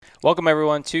Welcome,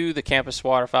 everyone, to the Campus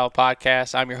Waterfowl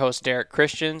Podcast. I'm your host, Derek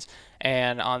Christians,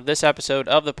 and on this episode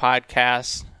of the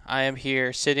podcast, I am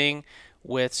here sitting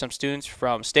with some students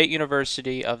from State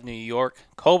University of New York,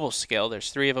 Cobleskill. There's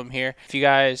 3 of them here. If you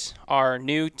guys are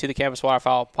new to the Campus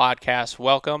Waterfowl Podcast,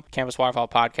 welcome. Campus Waterfowl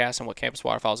Podcast and what Campus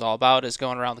Waterfowl is all about is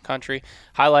going around the country,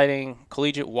 highlighting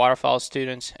collegiate waterfowl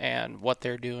students and what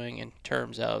they're doing in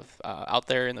terms of out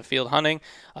there in the field hunting,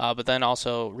 but then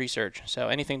also research. So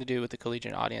anything to do with the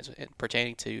collegiate audience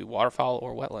pertaining to waterfowl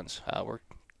or wetlands, we're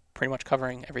pretty much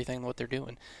covering everything what they're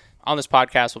doing. On this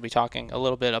podcast, we'll be talking a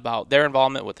little bit about their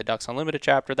involvement with the Ducks Unlimited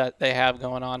chapter that they have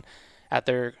going on at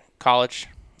their college,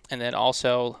 and then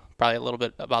also probably a little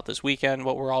bit about this weekend,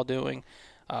 what we're all doing,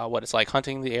 what it's like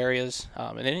hunting the areas,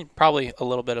 and then probably a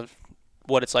little bit of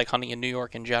what it's like hunting in New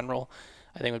York in general.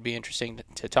 I think would be interesting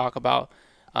to talk about.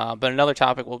 But another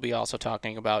topic we'll be also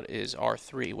talking about is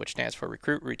R3, which stands for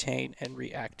Recruit, Retain, and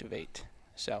Reactivate.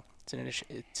 So it's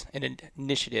an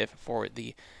initiative for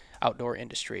the outdoor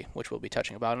industry, which we'll be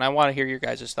touching about. And I want to hear your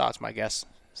guys' thoughts, my guests'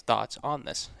 thoughts on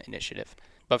this initiative.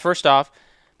 But first off,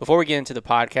 before we get into the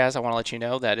podcast, I want to let you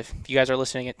know that if you guys are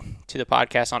listening to the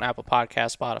podcast on Apple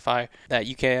Podcasts, Spotify, that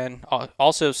you can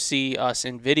also see us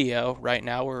in video right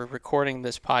now. We're recording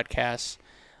this podcast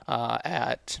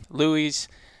at Louis',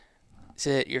 is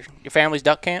it your family's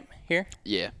duck camp here?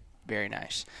 Yeah. Very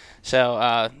nice.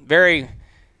 So very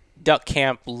duck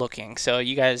camp looking. So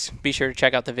you guys be sure to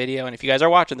check out the video. And if you guys are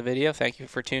watching the video, thank you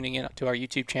for tuning in to our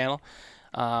YouTube channel.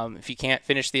 If you can't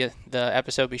finish the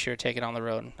episode, be sure to take it on the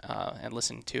road and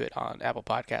listen to it on Apple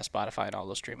Podcasts, Spotify, and all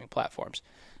those streaming platforms.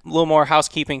 A little more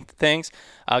housekeeping things.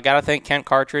 Got to thank Kent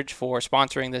Cartridge for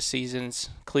sponsoring this season's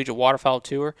Collegiate Waterfowl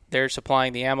Tour. They're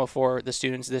supplying the ammo for the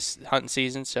students this hunting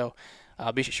season, so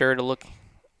be sure to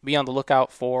be on the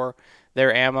lookout for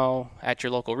their ammo at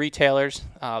your local retailers.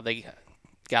 They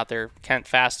got their Kent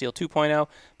Fast Steel 2.0,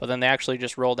 but then they actually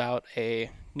just rolled out a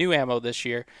new ammo this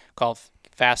year called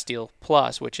Fast Steel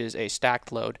Plus, which is a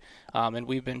stacked load, and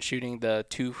we've been shooting the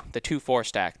 2.4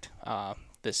 stacked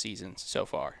this season so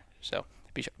far. So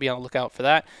be on the lookout for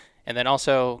that. And then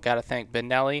also got to thank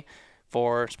Benelli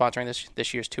for sponsoring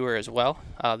this year's tour as well.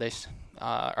 They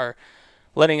are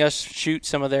letting us shoot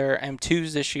some of their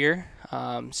M2s this year,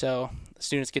 so the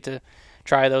students get to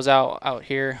try those out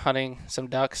here hunting some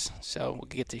ducks, so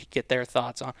we'll get their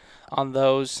thoughts on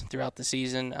those throughout the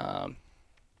season,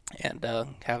 and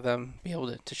have them be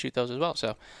able to shoot those as well.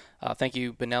 So thank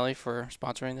you, Benelli, for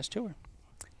sponsoring this tour.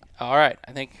 All right,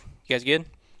 I think you guys good?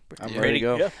 I'm ready to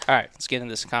go. Yeah. All right, let's get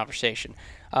into this conversation.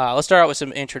 Let's start out with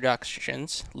some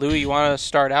introductions. Louis, you want to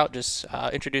start out? Just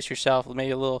introduce yourself,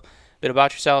 maybe a little bit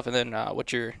about yourself, and then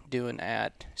what you're doing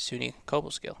at SUNY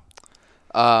Cobleskill.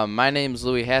 My name's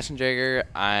Louis Hassenjager.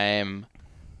 I'm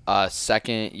a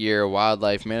second-year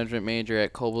wildlife management major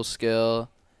at Cobleskill.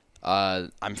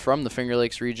 I'm from the Finger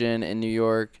Lakes region in New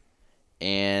York,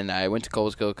 and I went to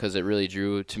Cobleskill because it really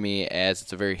drew to me as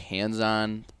it's a very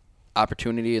hands-on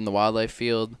opportunity in the wildlife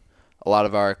field. A lot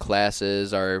of our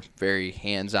classes are very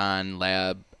hands-on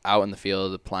lab, out in the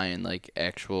field, applying like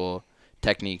actual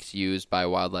techniques used by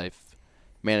wildlife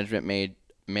management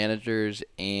managers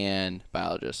and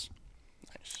biologists.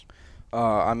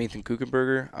 I'm Ethan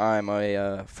Kuchenberger. I'm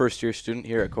a first-year student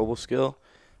here at Cobleskill.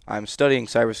 I'm studying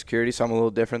cybersecurity, so I'm a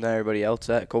little different than everybody else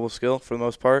at Cobleskill for the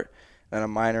most part, and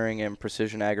I'm minoring in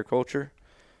precision agriculture.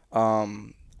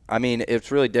 I mean,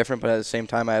 it's really different, but at the same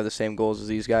time, I have the same goals as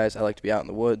these guys. I like to be out in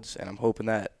the woods, and I'm hoping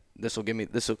that this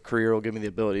career will give me the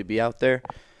ability to be out there.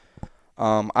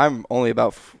 I'm only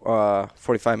about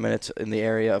 45 minutes in the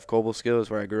area of Cobleskill, is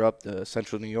where I grew up, the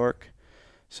central New York.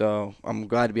 So I'm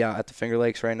glad to be out at the Finger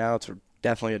Lakes right now. It's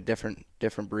definitely a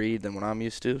different breed than what I'm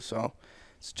used to. So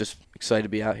it's just excited to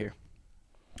be out here.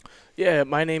 Yeah,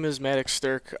 my name is Maddox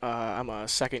Stirk. I'm a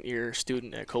second-year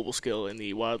student at Cobleskill in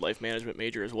the wildlife management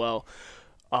major as well.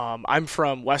 I'm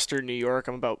from western New York.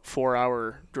 I'm about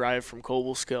 4-hour drive from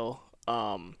Cobleskill,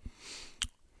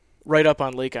 right up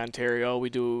on Lake Ontario. We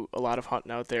do a lot of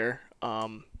hunting out there.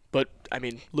 But, I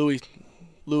mean, Louis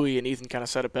and Ethan kind of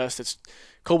said it best.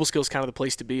 Cobleskill is kind of the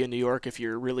place to be in New York if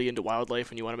you're really into wildlife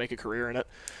and you want to make a career in it.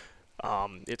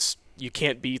 You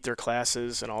can't beat their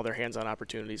classes and all their hands-on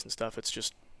opportunities and stuff. It's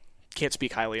just can't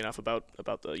speak highly enough about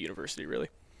the university, really.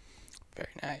 Very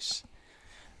nice.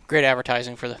 Great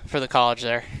advertising for the college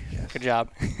there. Yes. Good job.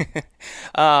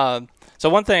 So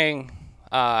one thing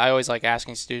I always like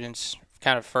asking students,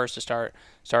 kind of first to start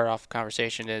off the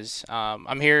conversation, is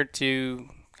I'm here to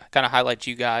kind of highlight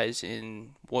you guys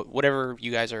in whatever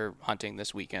you guys are hunting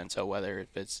this weekend. So whether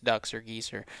if it's ducks or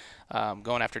geese or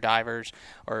going after divers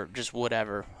or just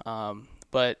whatever.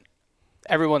 But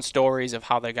everyone's stories of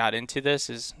how they got into this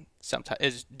is sometimes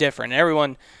is different.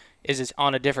 Everyone is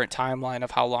on a different timeline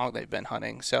of how long they've been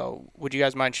hunting. So would you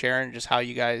guys mind sharing just how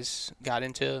you guys got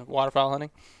into waterfowl hunting?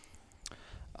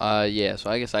 Yeah, so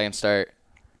I guess I can start.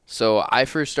 So I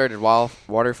first started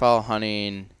waterfowl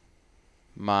hunting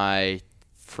my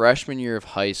freshman year of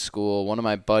high school. One of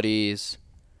my buddies,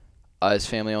 his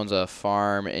family owns a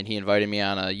farm, and he invited me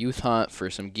on a youth hunt for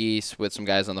some geese with some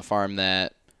guys on the farm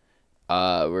that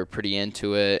were pretty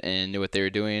into it and knew what they were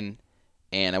doing.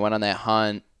 And I went on that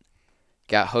hunt,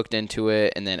 got hooked into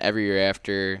it, and then every year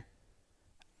after,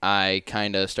 I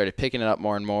kind of started picking it up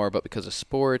more and more. But because of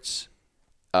sports,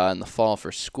 in the fall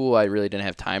for school, I really didn't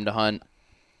have time to hunt.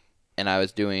 And I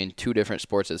was doing 2 different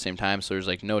sports at the same time, so there was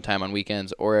like no time on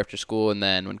weekends or after school. And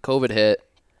then when COVID hit,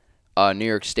 New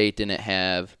York State didn't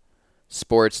have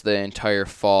sports the entire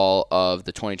fall of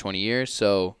the 2020 year,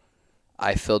 so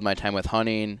I filled my time with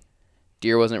hunting.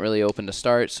 Deer wasn't really open to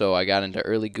start, so I got into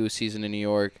early goose season in New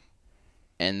York.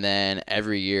 And then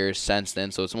every year since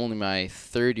then, so it's only my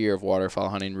 3rd year of waterfowl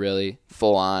hunting, really,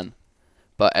 full on.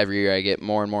 But every year I get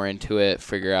more and more into it,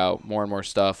 figure out more and more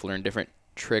stuff, learn different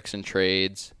tricks and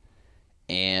trades,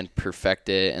 and perfect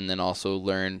it, and then also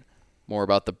learn more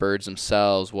about the birds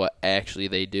themselves, what actually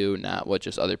they do, not what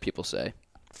just other people say.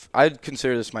 I'd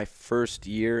consider this my first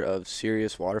year of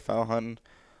serious waterfowl hunting.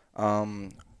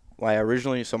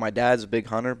 So my dad's a big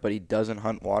hunter, but he doesn't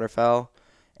hunt waterfowl.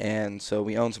 And so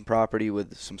we own some property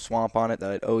with some swamp on it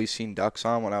that I'd always seen ducks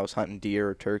on when I was hunting deer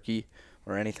or turkey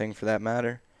or anything for that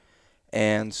matter.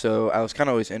 And so I was kind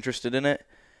of always interested in it.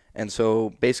 And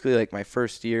so basically like my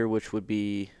first year, which would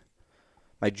be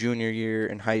my junior year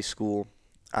in high school,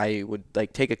 I would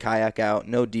like take a kayak out,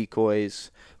 no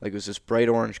decoys, like it was this bright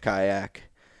orange kayak,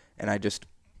 and I just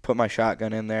put my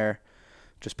shotgun in there,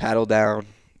 just paddle down,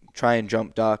 try and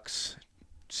jump ducks,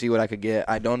 see what I could get.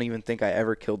 I don't even think I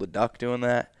ever killed a duck doing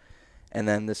that. And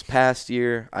then this past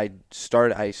year, I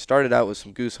started out with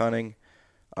some goose hunting.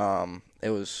 It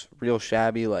was real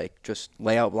shabby, like just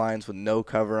layout blinds with no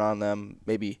cover on them,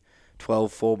 maybe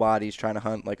 12 full bodies trying to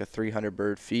hunt like a 300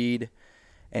 bird feed.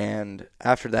 And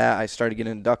after that, I started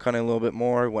getting into duck hunting a little bit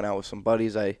more, went out with some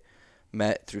buddies I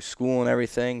met through school and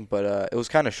everything. But it was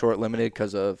kind of short-limited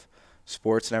because of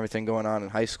sports and everything going on in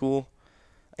high school.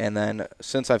 And then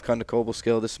since I've come to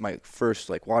Cobleskill, this is my first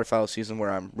like waterfowl season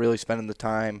where I'm really spending the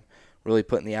time, really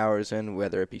putting the hours in,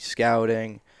 whether it be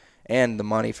scouting and the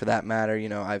money for that matter. You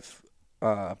know, I've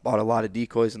bought a lot of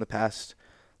decoys in the past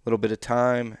little bit of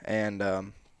time,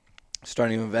 and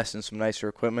starting to invest in some nicer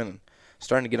equipment and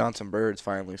starting to get on some birds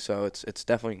finally. So it's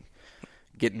definitely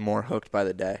getting more hooked by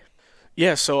the day.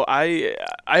 Yeah, so I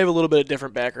have a little bit of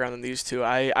different background than these two.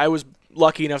 I was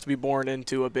lucky enough to be born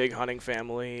into a big hunting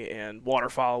family, and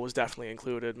waterfowl was definitely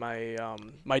included.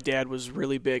 My dad was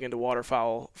really big into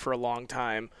waterfowl for a long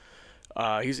time.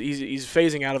 He's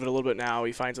phasing out of it a little bit now.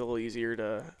 He finds it a little easier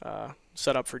to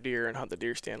set up for deer and hunt the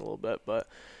deer stand a little bit. But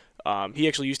he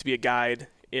actually used to be a guide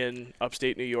in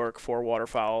upstate New York for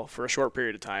waterfowl for a short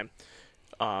period of time.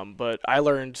 But I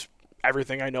learned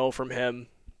everything I know from him.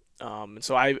 And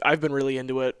so I've been really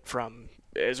into it from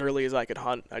as early as I could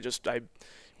hunt. I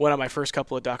went on my first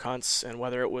couple of duck hunts, and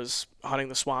whether it was hunting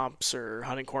the swamps or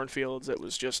hunting cornfields, it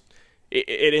was just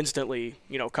it instantly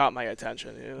caught my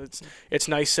attention. It's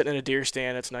nice sitting in a deer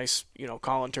stand. It's nice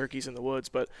calling turkeys in the woods,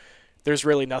 but there's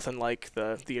really nothing like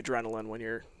the adrenaline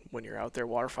when you're out there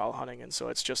waterfowl hunting. And so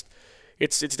it's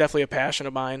definitely a passion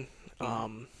of mine.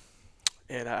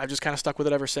 And I've just kind of stuck with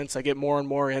it ever since. I get more and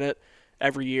more in it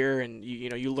every year, and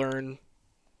you learn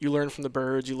from the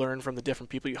birds, you learn from the different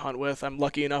people you hunt with. I'm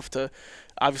lucky enough to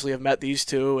obviously have met these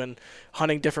two, and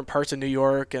hunting different parts of New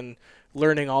York and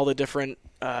learning all the different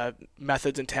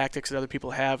methods and tactics that other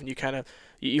people have, and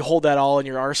you hold that all in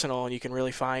your arsenal, and you can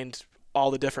really find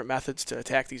all the different methods to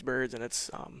attack these birds, and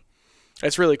it's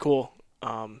really cool.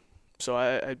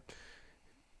 So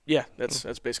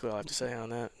that's basically all I have to say on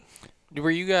that. Were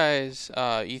you guys,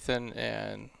 Ethan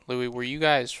and Louis, were you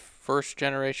guys first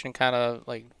generation kind of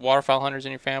like waterfowl hunters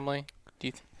in your family?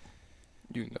 You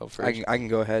can go first. I can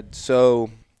go ahead. So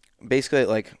basically,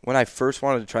 like when I first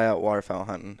wanted to try out waterfowl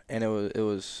hunting, and it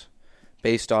was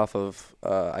based off of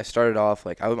I started off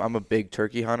like I'm a big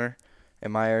turkey hunter.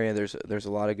 In my area, there's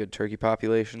a lot of good turkey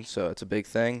populations, so it's a big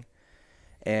thing.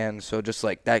 And so just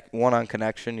like that one-on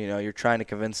connection, you're trying to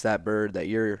convince that bird that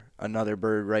you're another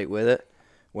bird right with it,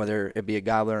 whether it be a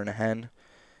gobbler and a hen.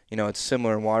 It's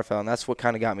similar in waterfowl, and that's what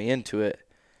kind of got me into it.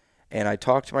 And I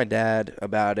talked to my dad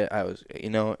about it.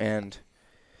 And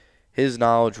his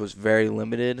knowledge was very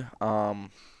limited.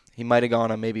 He might have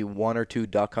gone on maybe 1 or 2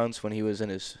 duck hunts when he was in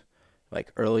his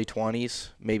like early 20s,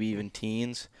 maybe even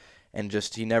teens. and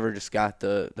he never just got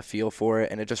the feel for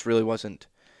it, and it just really wasn't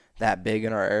that big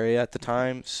in our area at the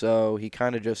time. So he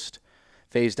kind of just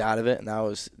phased out of it, and that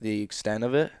was the extent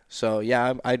of it. So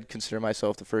yeah, I'd consider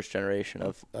myself the first generation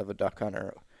of a duck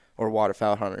hunter or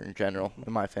waterfowl hunter in general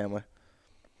in my family.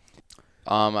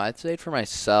 I'd say for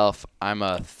myself, I'm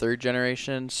a third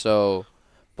generation, so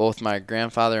both my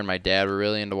grandfather and my dad were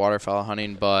really into waterfowl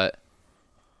hunting, but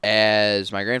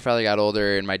as my grandfather got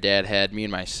older and my dad had me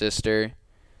and my sister,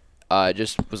 it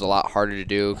just was a lot harder to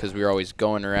do because we were always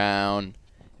going around.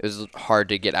 It was hard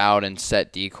to get out and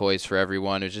set decoys for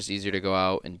everyone. It was just easier to go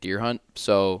out and deer hunt.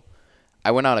 So I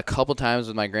went out a couple times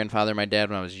with my grandfather and my dad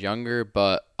when I was younger,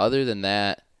 but other than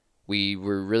that, we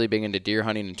were really big into deer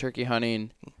hunting and turkey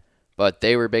hunting. But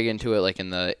they were big into it like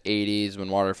in the 80s when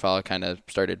waterfowl kind of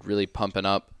started really pumping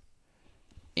up.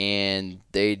 And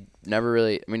we never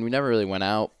really went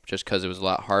out just because it was a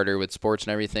lot harder with sports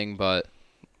and everything. But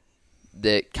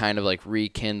that kind of like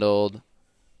rekindled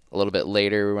a little bit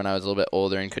later when I was a little bit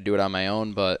older and could do it on my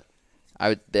own. But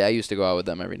I used to go out with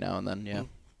them every now and then, yeah.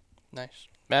 Nice.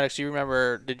 Maddox, do you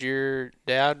remember, did your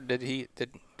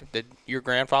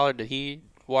grandfather, did he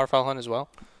waterfowl hunt as well?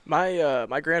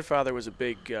 My grandfather was a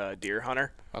big deer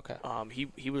hunter. Okay.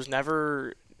 He was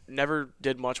never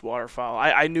did much waterfowl.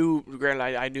 I knew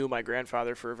my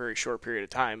grandfather for a very short period of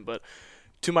time, but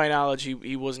to my knowledge,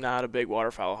 he was not a big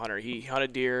waterfowl hunter. He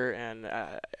hunted deer, and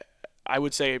I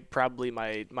would say probably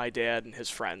my dad and his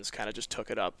friends kind of just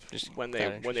took it up when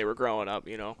they were growing up.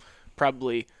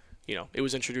 Probably it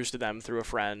was introduced to them through a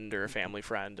friend or a family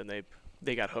friend, and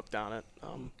they got hooked on it.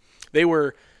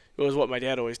 It was what my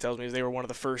dad always tells me is they were one of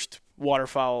the first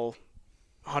waterfowl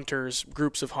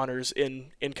groups of hunters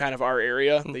in kind of our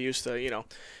area. They used to,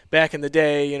 back in the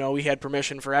day, we had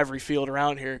permission for every field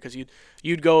around here because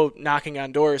you'd go knocking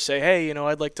on doors, say, hey,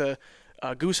 I'd like to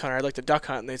goose hunt, or I'd like to duck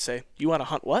hunt, and they'd say, you want to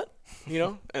hunt what?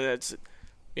 And it's,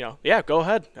 yeah, go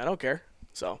ahead, I don't care.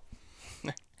 So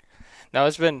now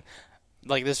it's been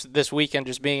like this weekend,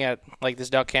 just being at like this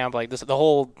duck camp, like the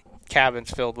whole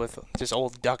cabin's filled with just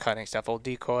old duck hunting stuff, old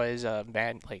decoys, old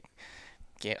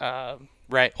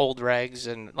regs,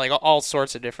 and like all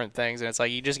sorts of different things. And it's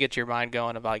like you just get your mind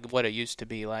going about like what it used to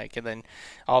be like. And then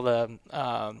all the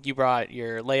you brought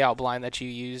your layout blind that you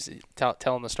use,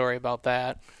 telling the story about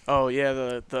that. Oh yeah,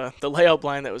 the layout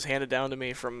blind that was handed down to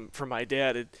me from my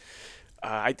dad.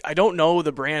 I don't know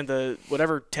the brand,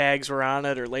 whatever tags were on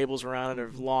it or labels were on it,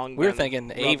 or long. We were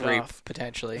thinking Avery off.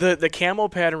 Potentially. The camo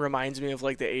pattern reminds me of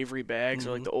like the Avery bags,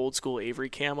 or like the old school Avery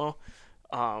camo.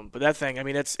 But that thing,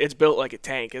 it's built like a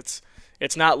tank. It's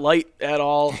not light at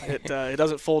all. It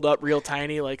doesn't fold up real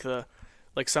tiny like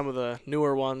some of the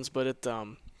newer ones, but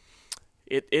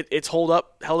it's held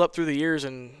up through the years,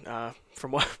 and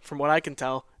from what I can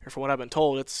tell, or from what I've been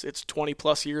told, it's 20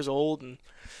 plus years old and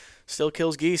still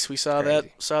kills geese. We saw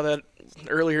that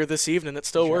earlier this evening. It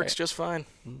still works just fine.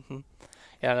 Mm-hmm.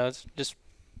 Yeah, no, it's just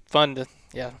fun to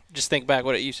just think back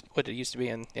what it used to be,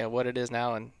 and what it is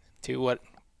now, and to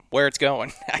where it's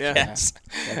going. I guess.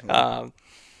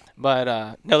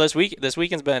 But no, this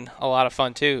weekend's been a lot of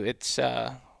fun too. It's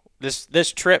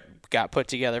this trip got put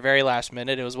together very last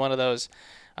minute. It was one of those.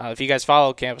 If you guys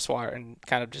follow Campus Water and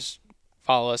kind of just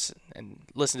follow us and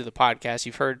listen to the podcast,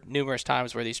 you've heard numerous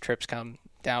times where these trips come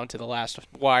down to the last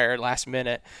wire, last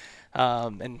minute,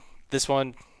 and this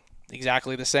one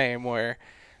exactly the same. Where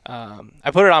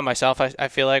I put it on myself. I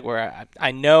feel like where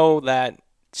I know that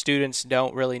students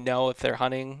don't really know if they're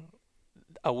hunting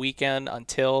a weekend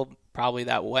until probably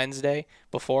that Wednesday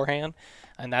beforehand,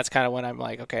 and that's kind of when I'm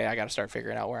like, okay, I got to start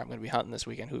figuring out where I'm going to be hunting this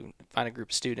weekend. Find a group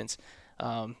of students.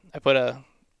 I put a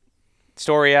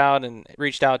story out and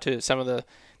reached out to some of the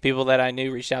people that I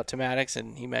knew. Reached out to Maddox,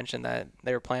 and he mentioned that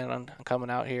they were planning on coming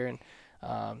out here, and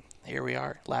here we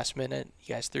are, last minute.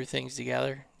 You guys threw things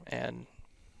together and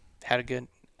had a good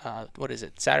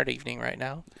Saturday evening right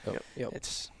now. Yep.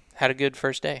 It's had a good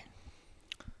first day.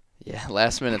 Yeah,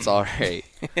 last minute's all right.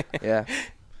 Yeah,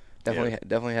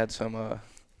 definitely had some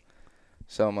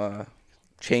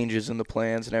changes in the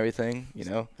plans and everything.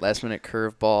 Last minute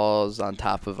curveballs on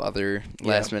top of other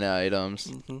last minute items.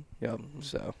 Mm-hmm. Yep.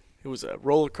 So it was a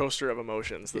roller coaster of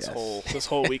emotions this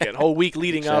whole weekend, whole week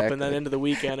leading up, and then into the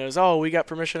weekend. It was, we got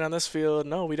permission on this field.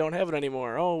 No, we don't have it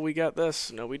anymore. Oh, we got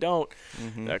this. No, we don't.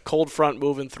 Mm-hmm. Cold front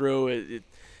moving through. It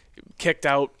kicked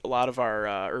out a lot of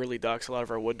our early ducks, a lot of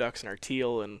our wood ducks and our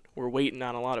teal, and we're waiting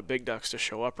on a lot of big ducks to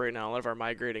show up right now. A lot of our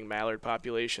migrating mallard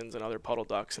populations and other puddle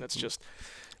ducks, and it's just,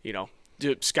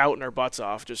 scouting our butts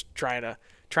off, just trying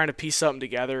to piece something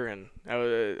together. And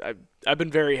I've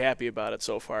been very happy about it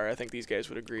so far. I think these guys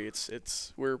would agree.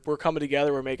 We're coming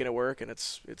together, we're making it work, and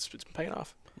it's paying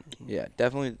off. Yeah,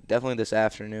 definitely this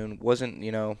afternoon wasn't,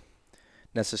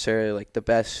 necessarily like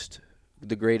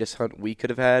the greatest hunt we could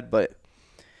have had, but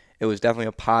it was definitely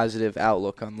a positive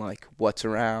outlook on like what's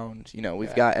around.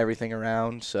 We've got everything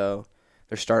around, so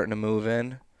they're starting to move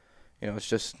in. It's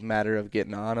just a matter of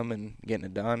getting on them and getting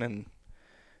it done, and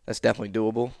that's definitely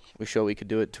doable. We showed we could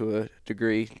do it to a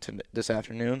degree this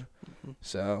afternoon. Mm-hmm.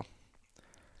 So.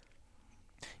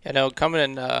 Yeah, no, coming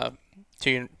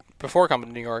in before coming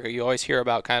to New York, you always hear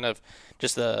about kind of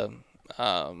just the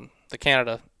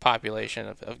Canada population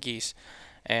of geese,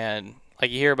 and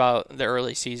like you hear about the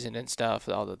early season and stuff,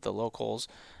 all the locals,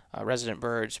 resident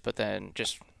birds, but then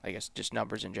just I guess just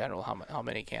numbers in general, how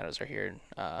many Canadas are here.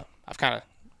 I've kind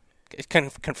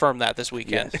of confirmed that this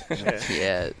weekend. Yes.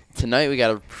 Yeah, tonight we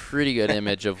got a pretty good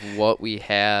image of what we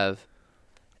have,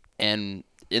 and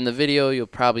in the video you'll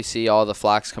probably see all the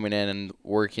flocks coming in and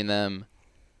working them,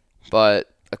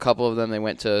 but a couple of them they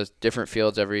went to different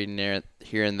fields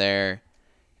here and there,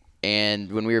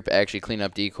 and when we were actually cleaning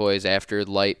up decoys after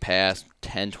light passed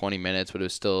 10-20 minutes, but it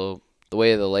was still the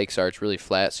way the lakes are, it's really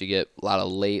flat, so you get a lot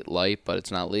of late light, but it's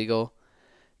not legal.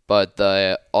 But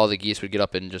all the geese would get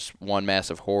up in just one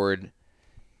massive horde,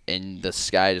 and the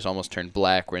sky just almost turned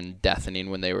black and deafening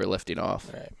when they were lifting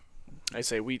off. Right. I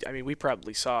say we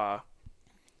probably saw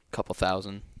A couple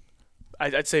thousand.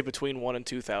 I'd say between 1,000 and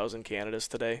 2,000 Canadas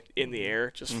today in the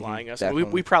air, just flying us.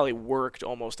 Definitely. We probably worked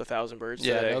almost 1,000 birds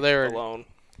today alone.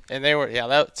 And they were,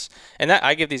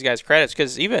 I give these guys credits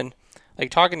because even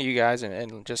like talking to you guys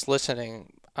and just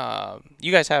listening,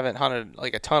 you guys haven't hunted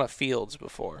like a ton of fields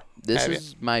before. This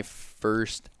is my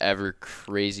first ever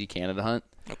crazy Canada hunt.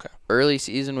 Okay. Early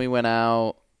season we went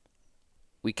out.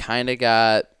 We kind of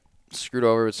got screwed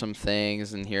over with some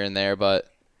things and here and there, but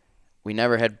we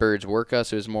never had birds work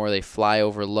us. It was more they fly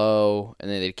over low, and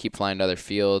then they'd keep flying to other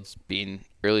fields. Being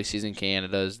early season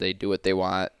Canadas, they do what they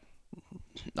want,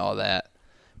 all that.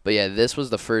 But yeah, this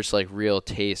was the first like real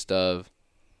taste of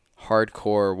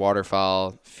hardcore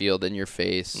waterfowl field in your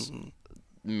face,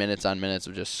 minutes on minutes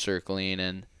of just circling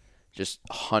and just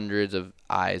hundreds of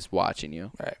eyes watching you.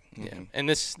 Right. Yeah. And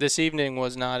this evening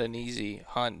was not an easy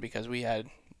hunt because we had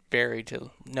very to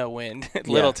no wind,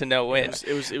 little to no wind.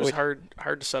 It was hard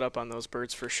to set up on those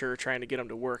birds for sure, trying to get them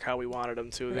to work how we wanted them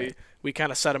to. Right. We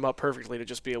kind of set them up perfectly to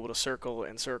just be able to circle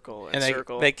and circle and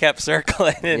circle. They kept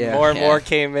circling, and more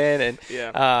came in. And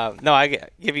no, I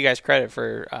give you guys credit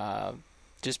for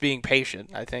just being patient.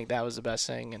 I think that was the best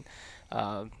thing,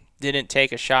 and didn't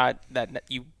take a shot that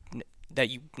you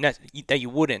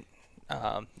wouldn't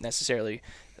necessarily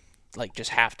like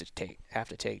just have to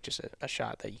take just a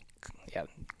shot that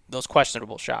those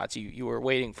questionable shots. You were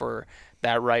waiting for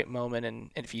that right moment, and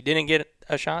if you didn't get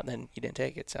a shot, then you didn't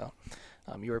take it. So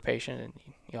you were patient, and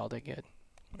you all did good.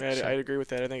 I'd agree with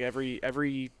that. I think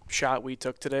every shot we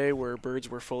took today where birds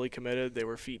were fully committed, they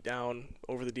were feet down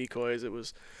over the decoys. It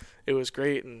was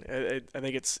great, and I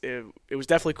think it was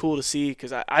definitely cool to see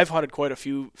because I've hunted quite a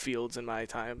few fields in my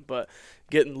time, but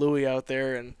getting Louis out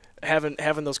there and having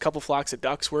those couple flocks of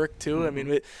ducks work too. I mean,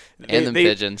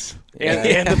 pigeons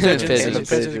and the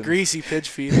pigeons, greasy pidge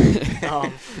feed.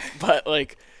 But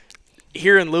like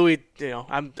hearing Louis,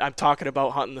 I'm talking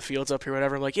about hunting the fields up here,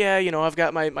 whatever. I'm like, I've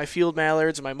got my field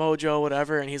mallards and my mojo,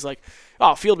 whatever, and he's like,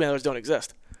 oh, field mallards don't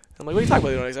exist. I'm like, what are you talking about?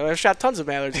 They don't exist? I've shot tons of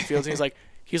mallards in fields, and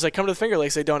he's like, come to the Finger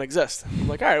Lakes, they don't exist. I'm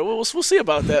like, all right, we'll see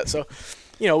about that. So,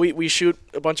 we shoot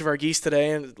a bunch of our geese today,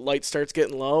 and light starts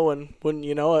getting low, and wouldn't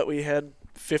you know it, we had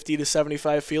 50 to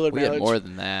 75 feeler mallards. We had more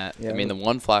than that. Yeah, I mean, the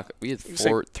one flock, we had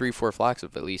 4 flocks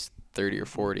of at least 30 or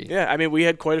 40. Yeah, I mean, we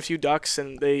had quite a few ducks,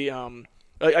 and they,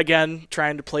 again,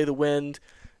 trying to play the wind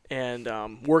and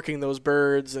working those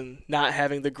birds and not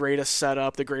having the greatest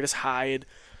setup, the greatest hide.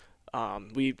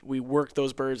 We worked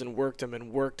those birds and worked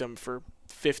them for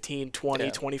 15, 20,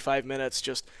 25 minutes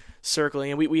just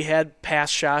circling. And we had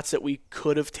past shots that we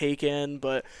could have taken,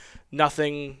 but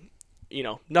nothing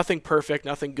perfect,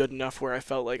 nothing good enough where I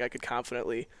felt like I could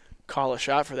confidently call a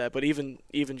shot for that. But even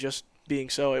just being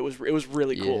so, it was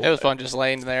really cool. It was fun just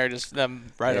laying there, just them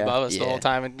right above us the whole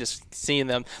time and just seeing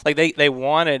them. Like they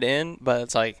wanted in, but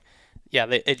it's like,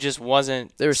 it just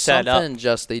wasn't there was set something up.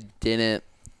 Just they didn't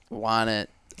want it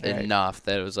enough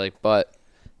that it was like. But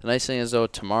the nice thing is, though,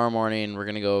 tomorrow morning we're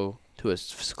going to go to a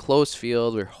close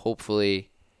field where hopefully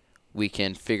we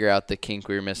can figure out the kink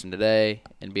we were missing today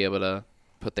and be able to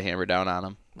put the hammer down on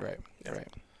them. Right.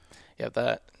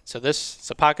 Yeah, so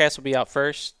podcast will be out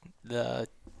first. The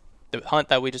hunt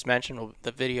that we just mentioned,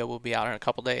 the video will be out in a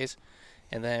couple days,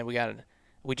 and then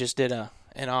we just did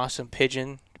an awesome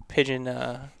pigeon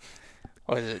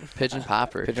What is it? Pigeon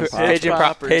popper.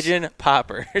 Pigeon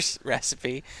poppers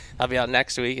recipe. That'll be out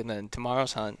next week, and then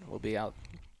tomorrow's hunt will be out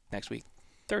next week,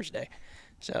 Thursday.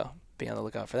 So be on the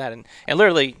lookout for that. And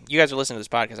literally, you guys are listening to this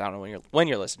podcast. I don't know when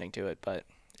you're listening to it, but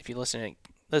if you're listening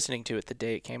to it the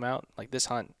day it came out, like this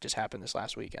hunt just happened this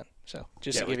last weekend. So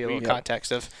just to give you a little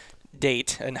context of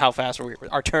date and how fast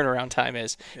our turnaround time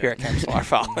is here at Campus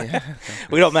Waterfowl.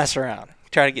 We don't mess around.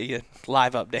 Try to get you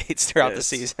live updates throughout the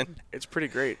season. It's pretty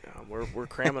great. We're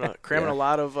cramming a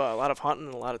lot of hunting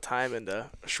and a lot of time into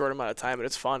a short amount of time, and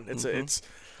it's fun. It's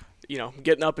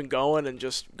getting up and going and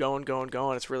just going.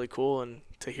 It's really cool, and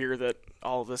to hear that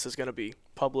all of this is going to be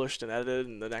published and edited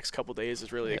in the next couple of days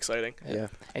is really exciting. Yeah.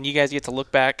 And you guys get to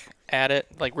look back at it,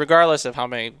 like regardless of how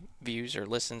many views or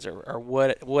listens or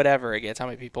whatever it gets, how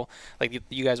many people, like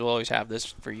you guys will always have this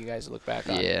for you guys to look back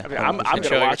on. Yeah. I mean, I'm going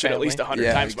to watch it at least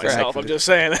 100 times myself. I'm just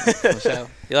saying. So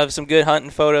you'll have some good hunting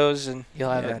photos, and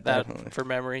you'll have that definitely. for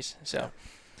memories. So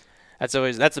that's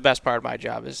the best part of my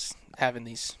job, is having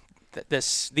these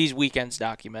weekends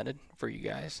documented for you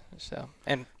guys. So,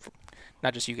 and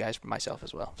not just you guys, but myself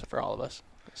as well. So for all of us.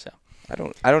 So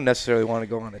I don't necessarily want to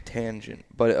go on a tangent,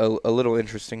 but a little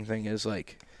interesting thing is,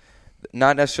 like,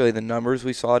 not necessarily the numbers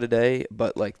we saw today,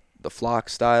 but like the flock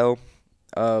style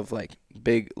of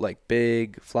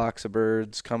big flocks of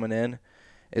birds coming in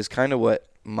is kind of what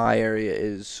my area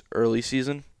is early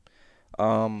season.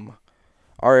 Our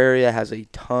area has a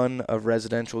ton of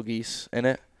residential geese in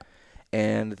it,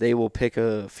 and they will pick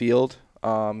a field.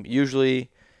 Usually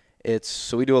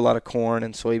so we do a lot of corn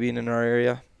and soybean in our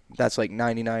area. That's like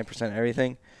 99%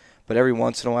 everything. But every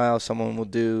once in a while, someone will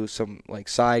do some like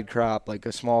side crop, like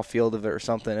a small field of it or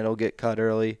something. It'll get cut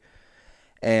early.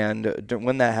 And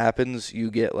when that happens,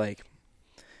 you get like,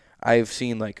 I've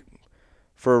seen like,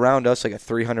 for around us, like a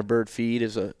 300 bird feed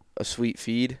is a sweet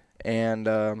feed. And,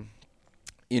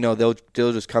 they'll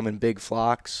just come in big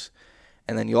flocks.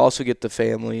 And then you also get the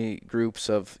family groups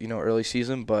of, early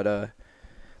season. But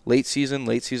late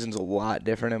season's a lot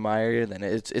different in my area than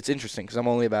it's interesting because I'm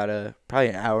only about probably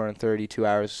an hour and 32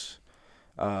 hours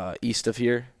east of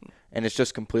here, and it's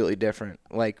just completely different.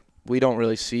 Like, we don't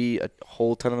really see a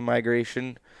whole ton of the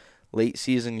migration. Late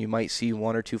season, you might see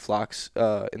one or two flocks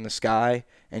in the sky,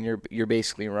 and you're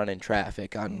basically running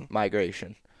traffic on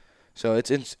migration. So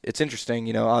it's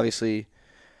interesting. Obviously,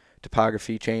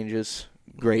 topography changes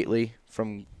greatly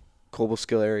from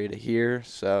Cobleskill area to here,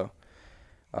 so.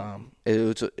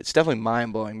 It's definitely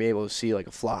mind-blowing to be able to see like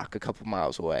a flock a couple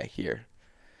miles away here.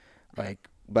 Like,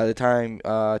 by the time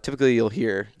typically you'll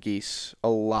hear geese a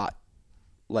lot,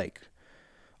 like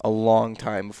a long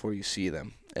time before you see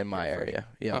them in my area.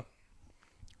 Yeah.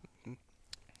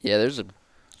 Yeah, there's a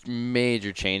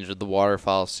major change with the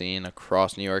waterfowl scene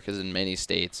across New York, as in many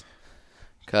states,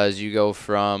 because you go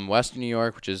from western New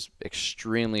York, which is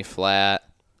extremely flat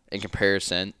in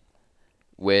comparison,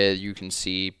 where you can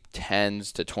see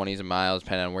 10s to 20s of miles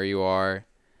depending on where you are.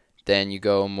 Then you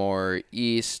go more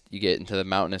east, you get into the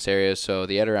mountainous areas, so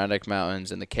the Adirondack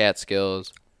Mountains and the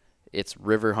Catskills. It's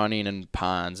river hunting and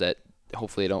ponds that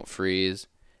hopefully don't freeze.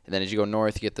 And then as you go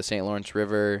north, you get the St. Lawrence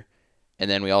River. And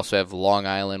then we also have Long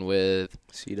Island with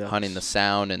hunting the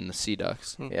Sound and the sea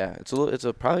ducks. Yeah, it's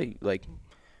probably like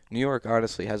New York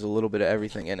honestly has a little bit of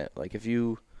everything in it. Like, if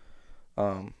you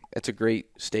it's a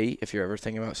great state if you're ever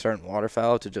thinking about starting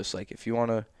waterfowl, to just like, if you want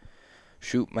to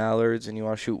shoot mallards and you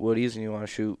want to shoot woodies and you want to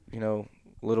shoot,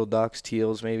 little ducks,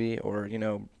 teals maybe, or,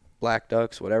 black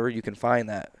ducks, whatever, you can find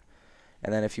that.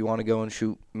 And then if you want to go and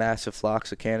shoot massive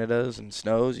flocks of Canadas and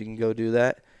snows, you can go do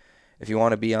that. If you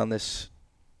want to be on this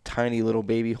tiny little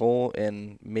baby hole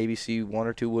and maybe see one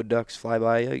or two wood ducks fly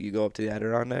by you, you go up to the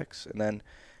Adirondacks. And then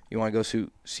you want to go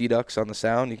shoot sea ducks on the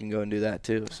Sound, you can go and do that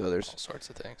too. So there's all sorts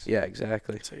of things. Yeah,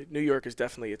 exactly. So New York is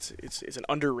definitely it's an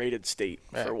underrated state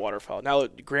for waterfowl. Now,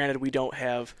 granted, we don't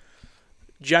have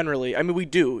generally. I mean, we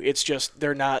do. It's just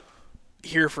they're not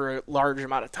here for a large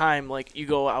amount of time. Like, you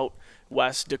go out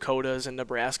west, Dakotas and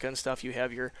Nebraska and stuff, you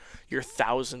have your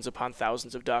thousands upon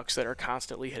thousands of ducks that are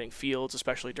constantly hitting fields,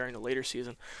 especially during the later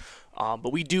season.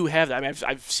 But we do have that. I mean,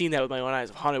 I've seen that with my own eyes.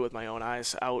 I've hunted with my own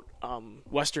eyes out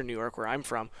western New York, where I'm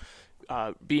from.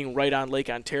 Being right on Lake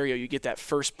Ontario, you get that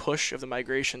first push of the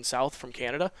migration south from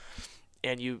Canada,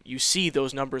 and you see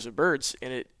those numbers of birds,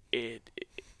 and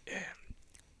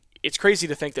it's crazy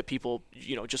to think that people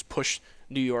just push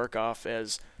New York off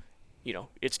as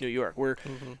it's New York.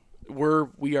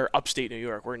 We are upstate New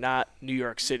York. We're not New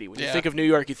York City. When you think of New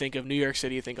York, you think of New York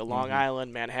City, you think of Long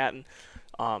Island, Manhattan.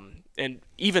 And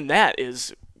even that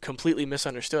is completely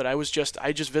misunderstood. I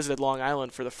just visited Long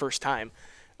Island for the first time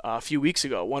a few weeks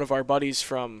ago. One of our buddies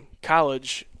from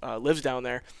college lives down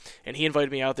there, and he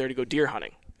invited me out there to go deer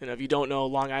hunting. And if you don't know,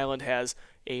 Long Island has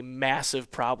a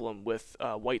massive problem with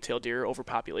white-tailed deer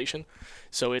overpopulation.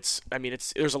 So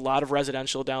there's a lot of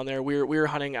residential down there. We were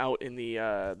hunting out in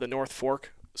the North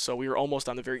Fork, so we were almost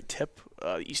on the very tip,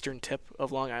 eastern tip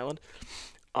of Long Island,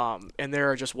 and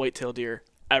there are just white-tailed deer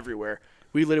everywhere.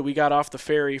 We got off the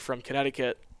ferry from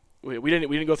Connecticut. We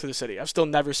didn't go through the city. I've still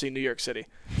never seen New York City,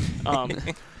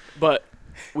 but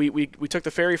we took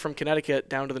the ferry from Connecticut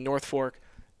down to the North Fork,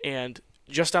 and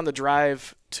just on the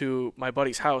drive to my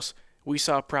buddy's house, we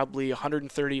saw probably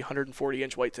 130, 140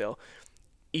 inch whitetail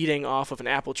eating off of an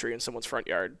apple tree in someone's front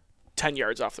yard, 10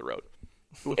 yards off the road,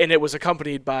 and it was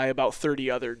accompanied by about 30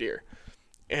 other deer,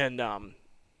 and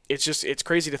it's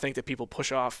crazy to think that people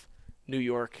push off New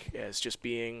York as just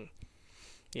being,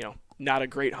 not a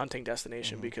great hunting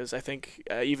destination, because I think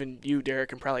even you, Derek,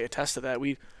 can probably attest to that.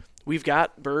 We've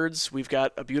got birds, we've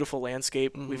got a beautiful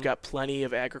landscape, we've got plenty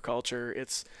of agriculture.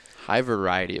 It's high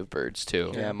variety of birds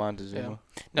too. Yeah, Montezuma.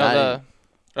 Yeah.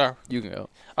 No, you can go.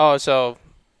 Oh, so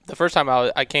the first time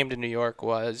I came to New York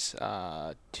was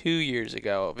 2 years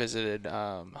ago. Visited,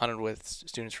 hunted with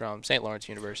students from St. Lawrence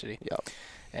University. Yep.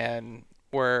 And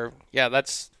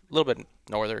that's a little bit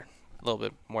northern. A little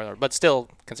bit more, but still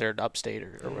considered upstate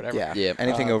or whatever. Yeah.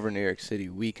 Anything over New York City,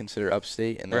 we consider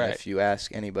upstate. And then if you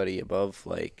ask anybody above,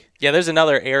 there's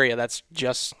another area that's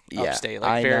just upstate,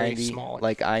 like I-90, very small.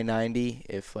 Like I-90,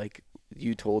 if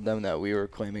you told them that we were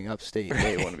claiming upstate,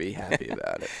 they wouldn't be happy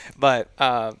about it. But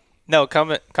no,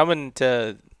 coming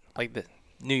to the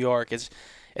New York, it's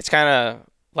kind of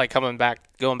like going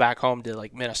back home to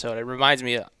Minnesota. It reminds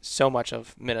me so much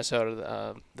of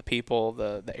Minnesota, the people,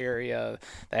 the area,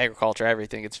 the agriculture,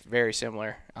 everything. It's very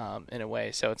similar in a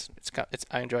way. So it's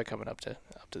I enjoy coming up to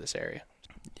this area.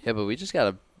 Yeah, but we just got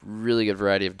a really good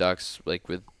variety of ducks. Like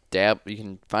with you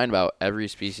can find about every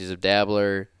species of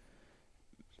dabbler,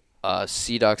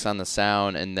 sea ducks on the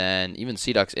Sound, and then even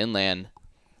sea ducks inland.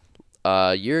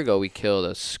 A year ago, we killed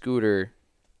a scoter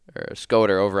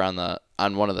over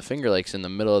on one of the Finger Lakes in the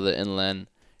middle of the inland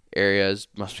areas.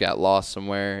 Must have got lost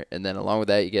somewhere. And then along with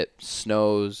that, you get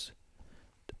snows,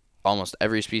 almost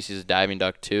every species of diving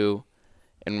duck too.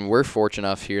 And we're fortunate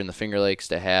enough here in the Finger Lakes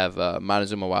to have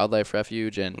Montezuma Wildlife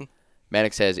Refuge, and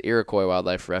Maddox has Iroquois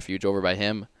Wildlife Refuge over by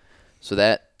him. So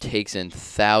that takes in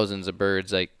thousands of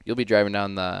birds. You'll be driving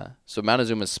down so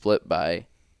Montezuma is split by,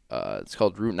 it's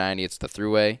called Route 90. It's the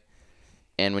thruway.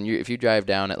 And if you drive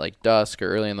down at dusk or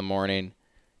early in the morning,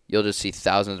 you'll just see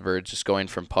thousands of birds just going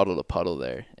from puddle to puddle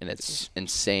there. And it's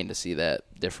insane to see that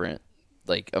different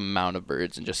amount of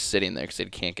birds and just sitting there because they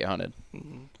can't get hunted.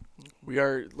 We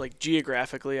are,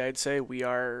 geographically, I'd say we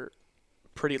are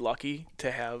pretty lucky to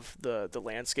have the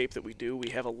landscape that we do. We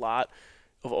have a lot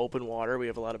of open water. We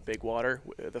have a lot of big water,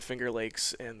 the Finger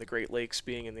Lakes and the Great Lakes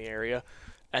being in the area.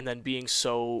 And then being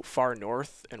so far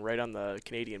north and right on the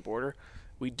Canadian border,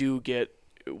 we do get,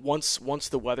 once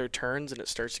the weather turns and it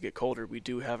starts to get colder, we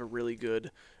do have a really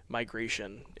good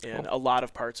migration in a lot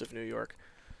of parts of New York.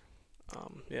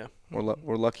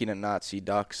 We're lucky to not see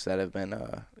ducks that have been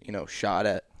shot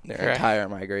at their entire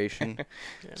migration.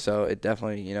 So it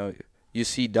definitely you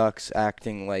see ducks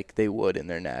acting like they would in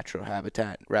their natural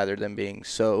habitat rather than being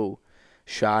so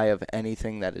shy of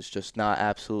anything that is just not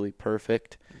absolutely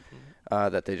perfect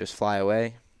that they just fly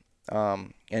away.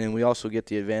 And then we also get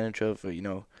the advantage of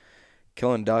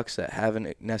killing ducks that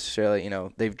haven't necessarily,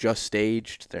 they've just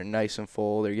staged, they're nice and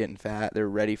full, they're getting fat, they're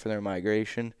ready for their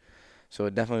migration. So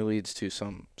it definitely leads to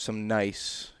some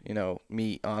nice,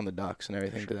 meat on the ducks and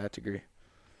everything to that degree.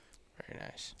 Very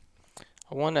nice.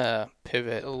 I want to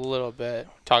pivot a little bit,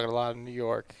 talking a lot of New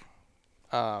York.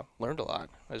 Learned a lot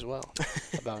as well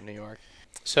about New York.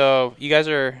 So you guys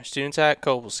are students at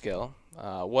Cobleskill.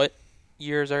 What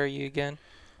years are you again?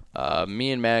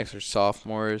 Me and Maddox are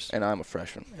sophomores. And I'm a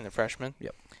freshman. And a freshman?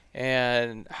 Yep.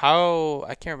 And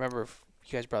I can't remember if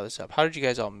you guys brought this up. How did you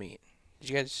guys all meet?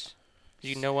 Did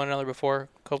you know one another before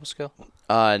Cobleskill?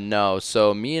 No.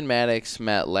 So me and Maddox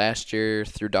met last year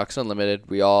through Ducks Unlimited.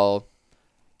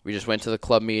 We just went to the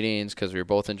club meetings because we were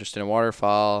both interested in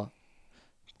waterfowl.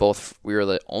 We were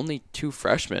the only two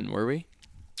freshmen, were we?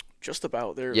 Just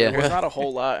about. There was not a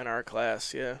whole lot in our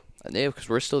class, yeah. Yeah, because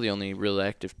we're still the only real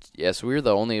active. Yeah, so we were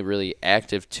the only really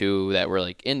active two that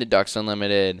were into Ducks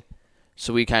Unlimited.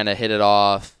 So we kind of hit it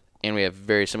off, and we have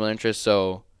very similar interests.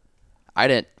 So I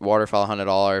didn't waterfowl hunt at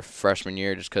all our freshman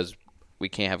year just because we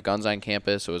can't have guns on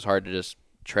campus. So it was hard to just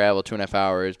travel 2.5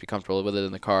 hours, be comfortable with it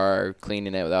in the car,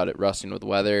 cleaning it without it rusting with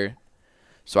weather.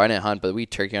 So I didn't hunt, but we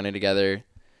turkey hunted together,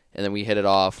 and then we hit it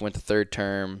off, went to third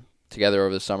term together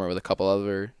over the summer with a couple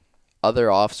other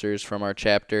other officers from our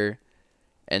chapter.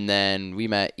 And then we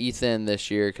met Ethan this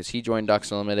year because he joined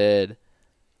Ducks Unlimited.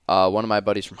 One of my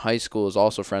buddies from high school is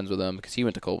also friends with him because he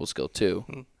went to Cobleskill too.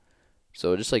 Hmm.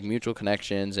 So just like mutual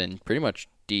connections and pretty much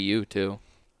DU too.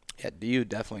 Yeah, DU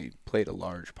definitely played a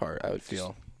large part, I would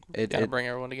feel. Gotta bring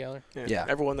everyone together. Yeah.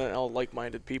 Everyone that all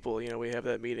like-minded people. We have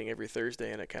that meeting every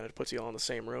Thursday, and it kind of puts you all in the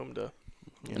same room to.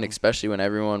 And especially when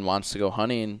everyone wants to go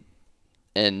hunting,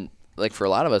 and like for a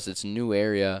lot of us, it's a new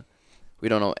area. We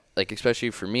don't know, like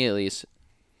especially for me at least,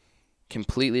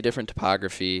 completely different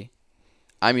topography.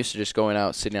 I'm used to just going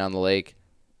out, sitting on the lake,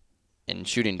 and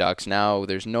shooting ducks. Now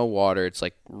there's no water. It's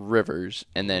like rivers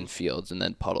and then fields and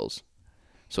then puddles.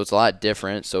 So it's a lot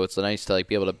different. So it's nice to like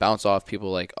be able to bounce off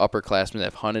people like upperclassmen that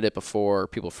have hunted it before,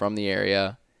 people from the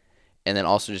area, and then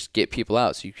also just get people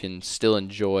out so you can still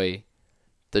enjoy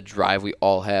the drive we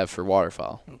all have for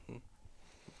waterfowl. Mm-hmm.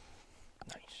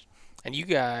 Nice. And you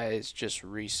guys just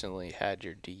recently had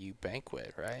your DU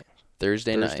banquet, right?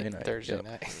 Thursday night. Thursday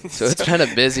night. So it's been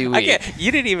a busy week.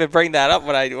 You didn't even bring that up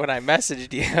when I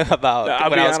messaged you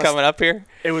about when I was coming up here.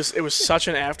 It was such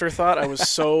an afterthought. I was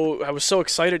so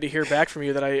excited to hear back from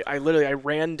you that I literally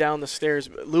ran down the stairs.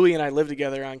 Louie and I live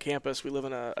together on campus. We live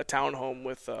in a townhome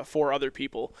with 4 other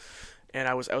people. And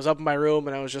I was up in my room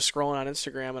and I was just scrolling on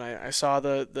Instagram and I saw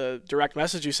the direct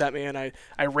message you sent me and I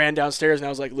ran downstairs and I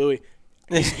was like, Louie,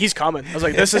 he's coming. I was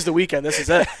like, this is the weekend. This is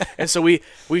it. And so we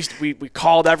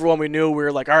called everyone we knew. We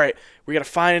were like, all right, we got to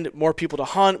find more people to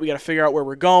hunt. We got to figure out where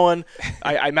we're going.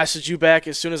 I messaged you back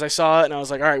as soon as I saw it, and I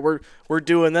was like, all right, we're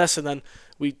doing this. And then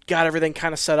we got everything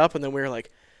kind of set up, and then we were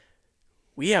like,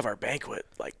 we have our banquet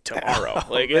like tomorrow.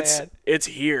 It's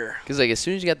here. Because like as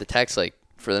soon as you got the text, like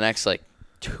for the next like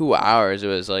 2 hours, it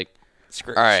was like,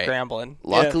 all right. Scrambling.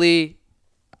 Luckily,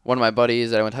 one of my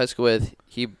buddies that I went to high school with,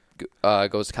 he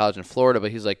goes to college in Florida,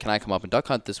 but he's like, can I come up and duck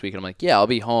hunt this week? And I'm like, yeah, I'll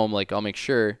be home. Like, I'll make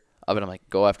sure of it. I'm like,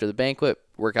 go after the banquet,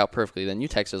 work out perfectly. Then you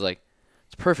text us like,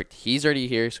 it's perfect. He's already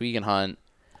here, so we can hunt.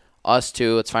 Us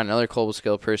too. Let's find another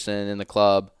Cobleskill person in the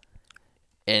club.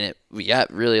 And we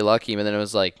got really lucky. But then it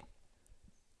was like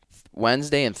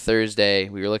Wednesday and Thursday,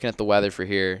 we were looking at the weather for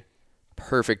here.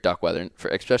 Perfect duck weather,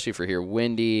 especially for here.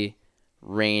 Windy,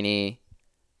 rainy.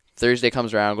 Thursday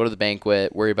comes around, go to the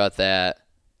banquet, worry about that.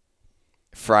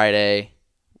 Friday,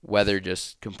 weather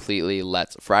just completely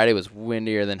lets. Friday was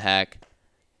windier than heck,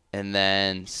 and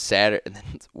then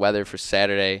weather for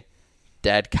Saturday,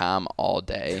 dead calm all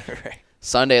day. Right.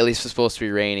 Sunday at least was supposed to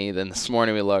be rainy. Then this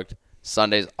morning we looked.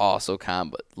 Sunday's also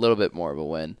calm, but a little bit more of a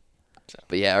wind.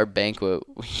 But yeah, our banquet,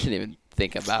 we didn't even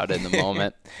think about it in the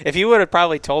moment. If you would have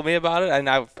probably told me about it, and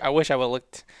I wish I would have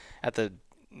looked at the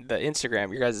Instagram,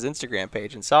 your guys' Instagram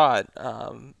page, and saw it.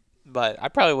 But I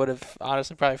probably would have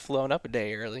honestly flown up a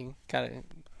day early, kind of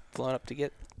flown up to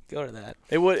go to that.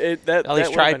 It would at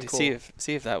least tried to cool.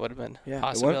 see if that would have been a Yeah,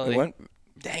 possibility. it went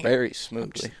very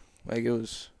smoothly. Like it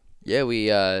was. Yeah, we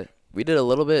did a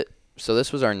little bit. So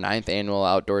this was our 9th annual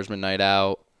outdoorsman night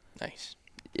out. Nice.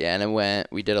 Yeah, and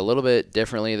we did a little bit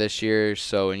differently this year.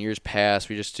 So in years past,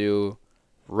 we just do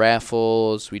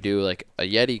raffles. We do like a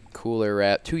Yeti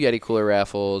cooler 2 Yeti cooler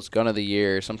raffles, gun of the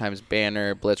year, sometimes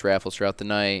banner, blitz raffles throughout the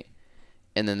night.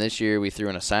 And then this year we threw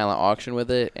in a silent auction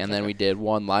with it, and then we did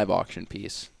 1 live auction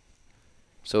piece.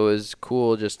 So it was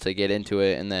cool just to get into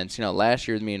it. And then, last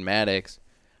year with me and Maddox,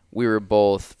 we were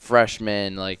both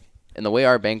freshmen. Like, and the way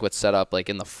our banquet's set up, like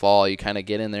in the fall, you kind of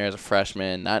get in there as a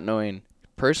freshman, not knowing.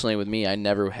 Personally, with me, I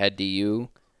never had DU.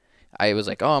 I was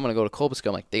like, oh, I'm going to go to Cobleskill.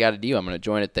 I'm like, they got a DU. I'm going to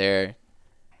join it there.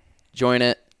 Join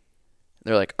it.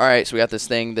 They're like, all right, so we got this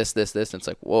thing, this. And it's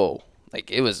like, whoa. Like,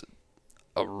 it was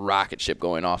a rocket ship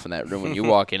going off in that room when you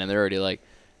walk in, and they're already like,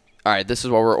 all right, this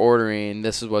is what we're ordering.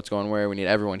 This is what's going where. We need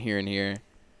everyone here and here.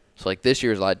 So, like, this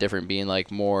year is a lot different, being, like,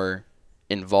 more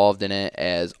involved in it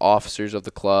as officers of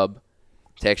the club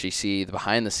to actually see the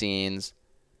behind-the-scenes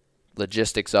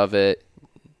logistics of it,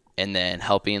 and then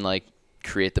helping, like,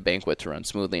 create the banquet to run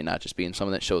smoothly and not just being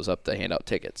someone that shows up to hand out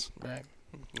tickets. Right.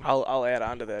 I'll add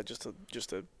on to that just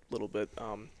a little bit.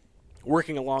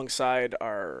 Working alongside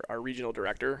our regional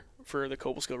director for the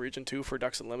Cobleskill region too for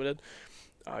Ducks Unlimited,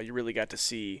 you really got to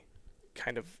see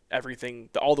kind of everything,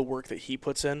 all the work that he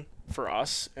puts in for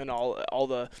us, and all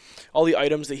the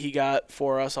items that he got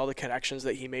for us, all the connections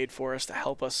that he made for us to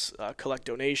help us collect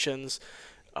donations,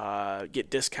 get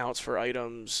discounts for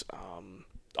items,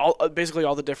 basically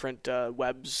all the different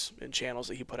webs and channels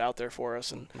that he put out there for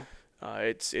us, and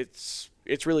it's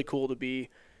really cool to be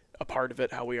a part of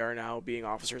it, how we are now being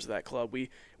officers of that club.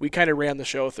 We kind of ran the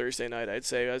show Thursday night, I'd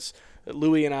say, as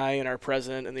Louie and I and our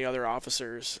president and the other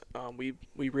officers. We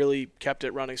really kept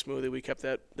it running smoothly. We kept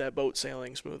that boat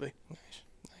sailing smoothly.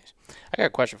 Nice. I got a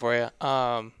question for you.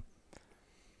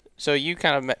 So you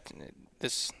kind of met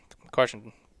this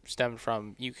question stemmed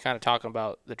from you kind of talking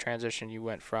about the transition you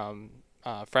went from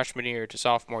freshman year to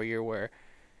sophomore year, where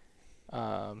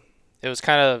it was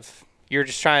kind of you're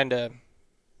just trying to,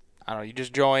 I don't know, you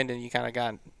just joined and you kind of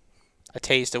got a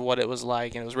taste of what it was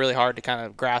like, and it was really hard to kind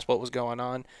of grasp what was going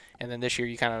on. And then this year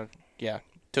you kind of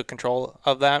took control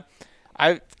of that.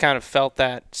 I kind of felt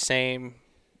that same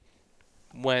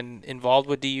when involved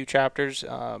with DU chapters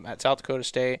at South Dakota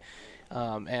State,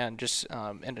 and just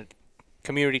in a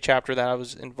community chapter that I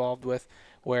was involved with,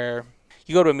 where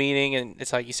you go to a meeting and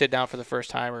it's like you sit down for the first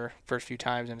time or first few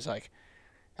times, and it's like,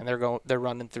 and they're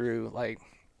running through like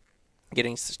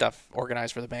getting stuff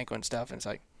organized for the banquet and stuff, and it's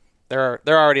like they're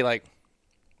already like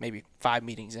maybe 5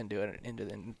 meetings into it, and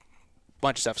a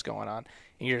bunch of stuff's going on,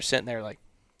 and you're just sitting there like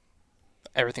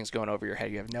everything's going over your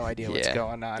head. You have no idea what's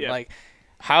going on. Yeah. Like,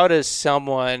 how does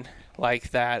someone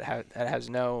like that that has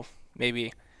no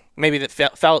maybe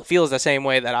that feels the same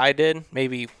way that I did,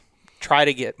 maybe try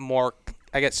to get more,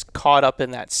 I guess, caught up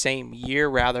in that same year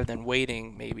rather than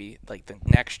waiting maybe like the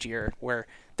next year where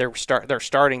they're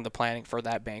starting the planning for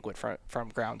that banquet from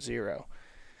ground zero?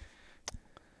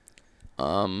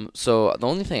 So the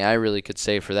only thing I really could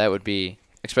say for that would be,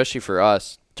 especially for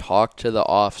us, talk to the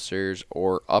officers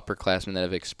or upperclassmen that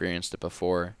have experienced it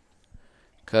before.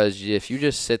 Because if you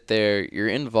just sit there, you're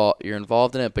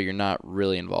involved in it, but you're not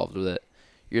really involved with it.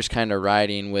 You're just kind of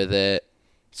riding with it,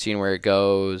 seeing where it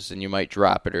goes, and you might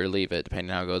drop it or leave it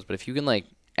depending on how it goes. But if you can like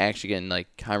actually get in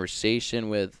like conversation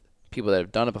with people that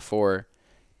have done it before,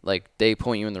 like they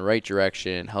point you in the right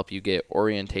direction, help you get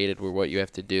orientated with what you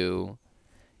have to do,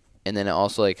 and then it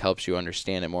also like helps you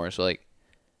understand it more. So like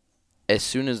as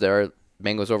soon as our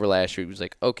banquet was over last year, it was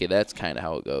like, okay, that's kind of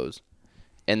how it goes.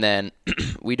 And then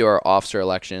we do our officer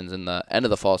elections in the end of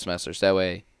the fall semester, so that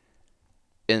way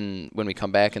when we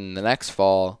come back in the next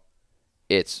fall,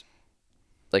 it's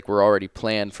like we're already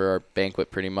planned for our banquet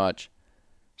pretty much.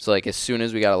 So like as soon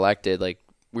as we got elected, like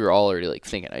we were all already like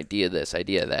thinking idea this,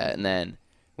 idea that, and then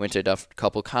went to a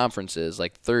couple conferences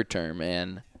like third term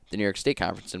and the New York State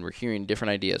Conference, and we're hearing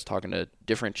different ideas, talking to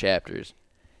different chapters,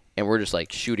 and we're just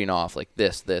like shooting off like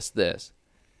this.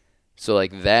 So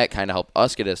like that kind of helped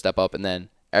us get a step up, and then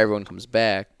everyone comes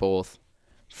back, both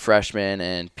freshmen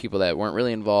and people that weren't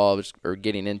really involved or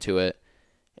getting into it,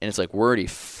 and it's like we're already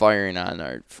firing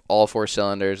on all 4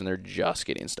 cylinders, and they're just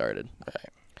getting started.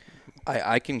 Right.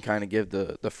 I can kind of give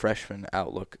the freshman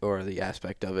outlook or the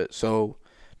aspect of it. So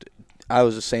I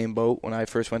was the same boat when I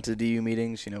first went to the DU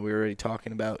meetings. You know, we were already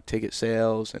talking about ticket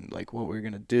sales and like what we were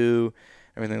going to do,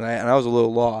 everything like that, and I was a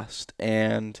little lost.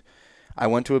 And I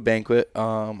went to a banquet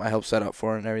I helped set up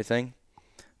for it and everything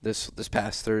this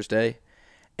past Thursday.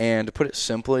 And to put it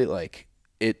simply, like,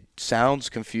 it sounds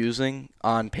confusing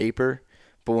on paper,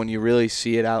 but when you really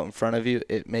see it out in front of you,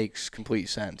 it makes complete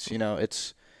sense. You know,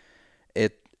 it's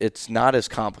not as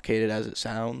complicated as it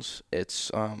sounds.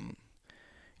 It's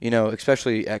you know,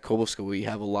 especially at Cobleskill, we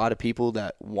have a lot of people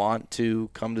that want to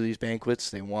come to these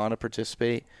banquets. They want to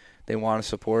participate. They want to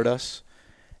support us.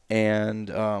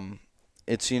 And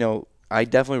it's, you know, I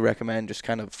definitely recommend just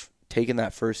kind of taking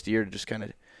that first year to just kind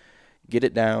of get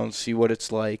it down, see what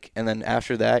it's like. And then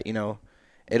after that, you know,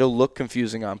 it'll look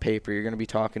confusing on paper. You're going to be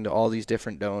talking to all these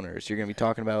different donors. You're going to be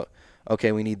talking about,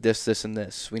 okay, we need this, this, and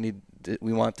this. We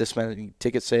want this many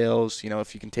ticket sales. You know,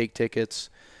 if you can take tickets,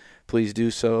 please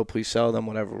do so. Please sell them,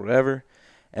 whatever.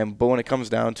 But when it comes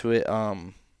down to it,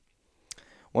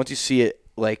 once you see it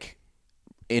like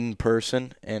in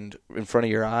person and in front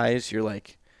of your eyes, you're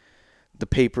like, the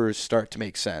papers start to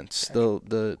make sense.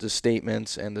 The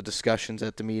statements and the discussions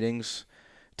at the meetings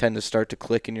tend to start to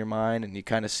click in your mind, and you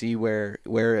kind of see where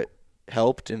it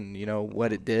helped and, you know,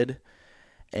 what it did.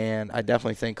 And I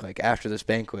definitely think like after this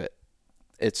banquet,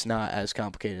 it's not as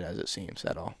complicated as it seems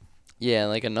at all. Yeah,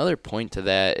 like another point to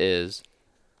that is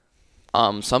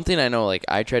something I know like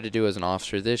I tried to do as an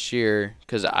officer this year,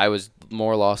 because I was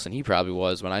more lost than he probably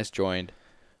was when I joined,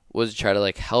 was to try to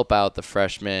like help out the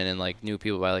freshmen and like new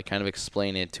people by like kind of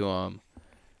explaining it to them.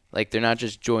 Like they're not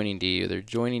just joining DU, they're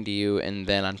joining DU, and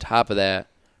then on top of that,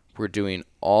 we're doing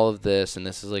all of this, and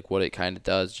this is like what it kind of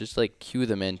does. Just like cue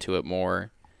them into it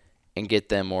more and get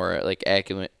them more like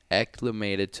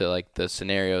acclimated to like the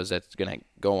scenarios that's gonna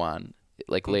go on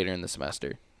like later in the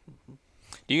semester.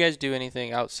 Do you guys do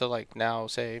anything out? So like now,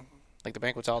 say like the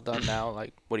banquet's all done now.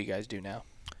 Like what do you guys do now?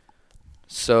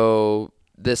 So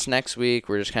this next week,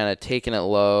 we're just kind of taking it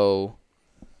low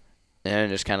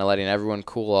and just kind of letting everyone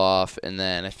cool off. And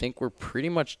then I think we're pretty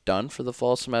much done for the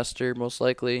fall semester, most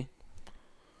likely.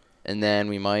 And then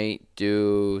we might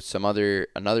do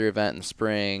another event in the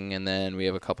spring, and then we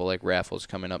have a couple like raffles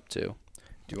coming up too.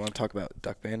 Do you want to talk about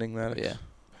duck banding, Maddox? Yeah.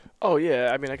 Oh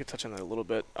yeah, I mean I could touch on that a little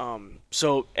bit.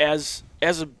 So as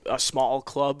a small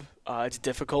club, it's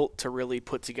difficult to really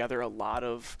put together a lot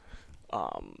of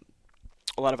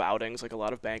outings, like a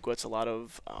lot of banquets, a lot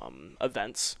of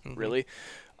events, really,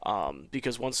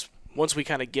 because once we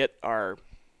kind of get our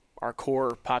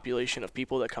core population of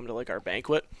people that come to like our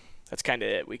banquet, that's kind of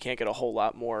it. We can't get a whole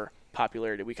lot more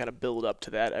popularity. We kind of build up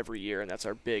to that every year, and that's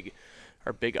our big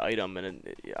item.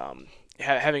 And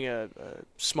having a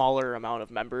smaller amount of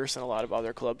members than a lot of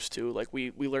other clubs too. Like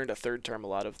we learned a third term a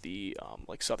lot of the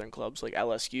like Southern clubs like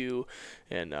LSU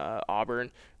and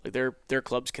Auburn. Like their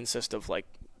clubs consist of like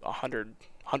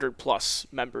 100 plus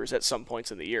members at some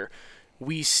points in the year.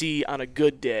 We see on a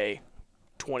good day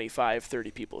 25,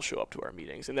 30 people show up to our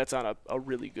meetings, and that's on a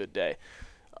really good day.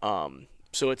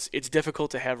 So it's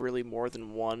difficult to have really more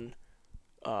than one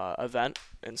event,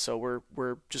 and so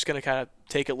we're just going to kind of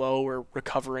take it low. We're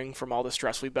recovering from all the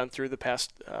stress we've been through the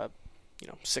past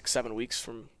 6-7 weeks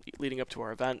from leading up to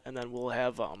our event, and then we'll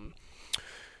have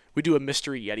we do a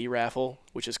mystery Yeti raffle,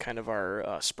 which is kind of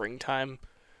our springtime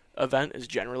event is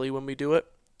generally when we do it,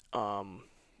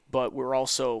 but we're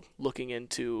also looking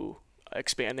into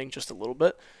expanding just a little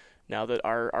bit now that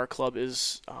our club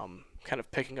is kind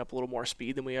of picking up a little more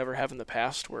speed than we ever have in the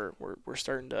past. We're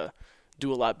starting to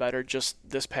do a lot better. Just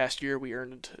this past year, we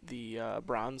earned the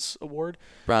Bronze Award.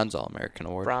 Bronze All-American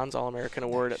Award. Bronze All-American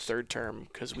Award at third term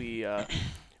because we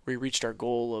reached our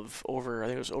goal of over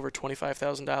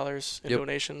 $25,000 in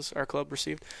donations our club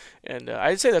received, and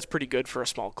I'd say that's pretty good for a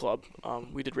small club.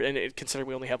 We did, and considering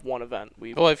we only have one event.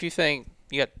 Well, if you think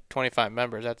you got 25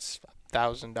 members, that's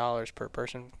 $1,000 per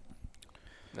person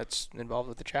that's involved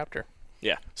with the chapter.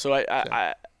 Yeah. So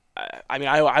I mean,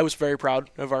 I was very proud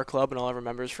of our club and all of our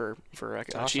members for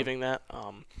achieving that.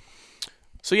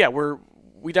 So yeah,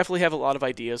 we definitely have a lot of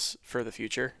ideas for the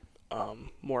future.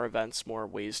 More events, more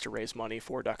ways to raise money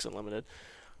for Ducks Unlimited.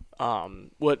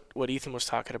 What Ethan was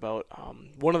talking about,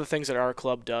 one of the things that our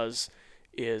club does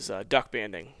is duck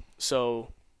banding.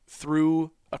 So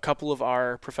through a couple of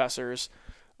our professors,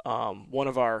 one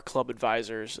of our club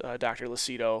advisors, Dr.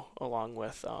 Lucido, along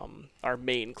with our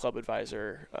main club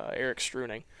advisor, Eric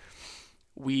Struning,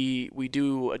 we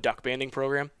do a duck banding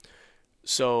program.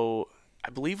 So I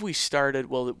believe we started,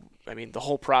 the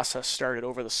whole process started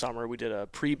over the summer. We did a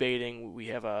pre-baiting. We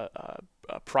have a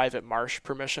private marsh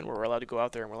permission where we're allowed to go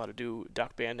out there and we're allowed to do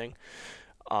duck banding.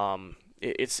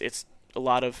 It takes a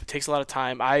lot of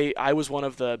time. I was one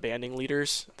of the banding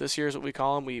leaders this year is what we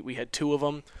call them. We had two of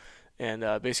them. And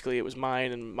basically it was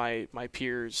mine and my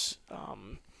peers'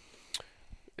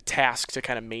 task to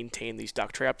kind of maintain these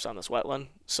duck traps on this wetland.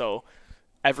 So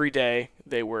every day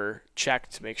they were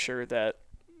checked to make sure that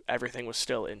everything was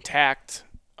still intact.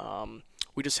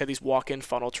 We just had these walk-in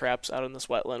funnel traps out in this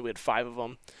wetland. We had 5 of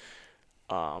them.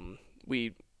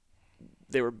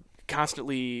 They were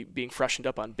constantly being freshened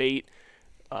up on bait.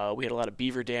 We had a lot of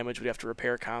beaver damage we'd have to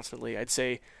repair constantly. I'd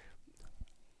say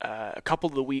a couple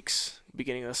of the weeks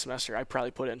beginning of the semester, I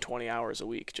probably put in 20 hours a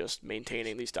week just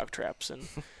maintaining these duck traps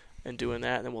and doing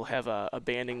that. And then we'll have a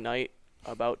banding night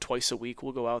about twice a week.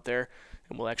 We'll go out there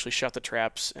and we'll actually shut the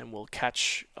traps and we'll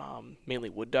catch mainly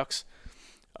wood ducks.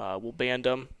 We'll band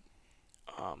them.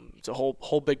 It's a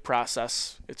whole big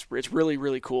process. It's really,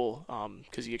 really cool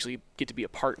because you actually get to be a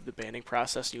part of the banding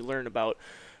process. You learn about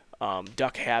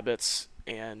duck habits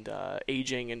and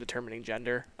aging and determining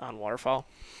gender on waterfowl.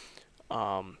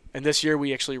 And this year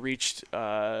we actually reached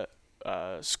a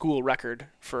school record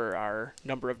for our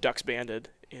number of ducks banded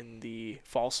in the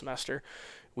fall semester.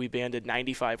 We banded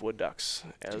 95 wood ducks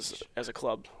as a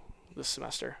club this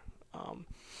semester.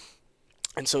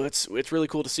 And so it's really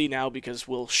cool to see now because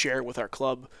we'll share with our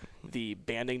club the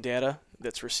banding data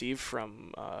that's received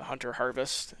from Hunter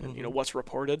Harvest and what's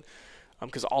reported.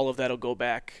 Because all of that will go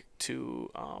back to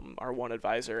our one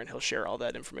advisor, and he'll share all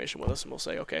that information with us, and we'll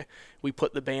say, okay, we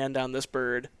put the band on this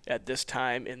bird at this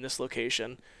time in this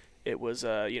location. It was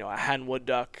a hen wood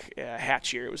duck, a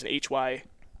hatch year. It was an HY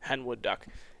hen wood duck,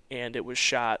 and it was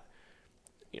shot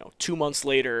 2 months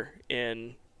later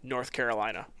in North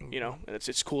Carolina. And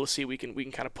it's cool to see we can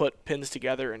kind of put pins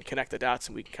together and connect the dots,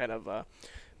 and we can kind of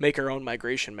make our own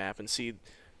migration map and see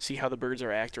how the birds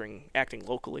are acting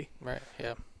locally. Right.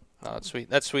 Yeah. Oh, that's sweet.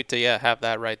 That's sweet to have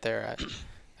that right there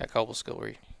at Cobleskill, where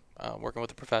you're working with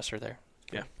the professor there.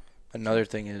 Yeah. Another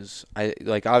thing is,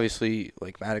 obviously,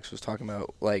 like Maddox was talking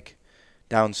about, like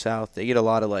down south, they get a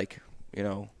lot of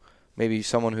maybe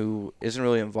someone who isn't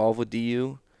really involved with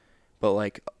DU, but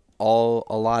like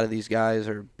a lot of these guys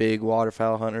are big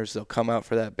waterfowl hunters. They'll come out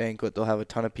for that banquet. They'll have a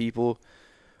ton of people.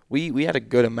 We had a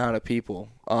good amount of people.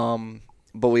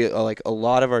 But we like a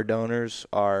lot of our donors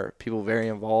are people very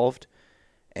involved,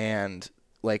 and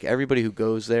like everybody who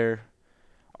goes there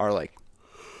are like,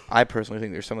 I personally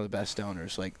think they're some of the best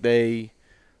donors. Like they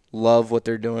love what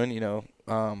they're doing,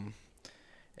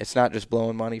 It's not just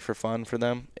blowing money for fun for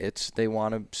them. They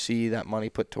want to see that money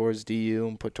put towards DU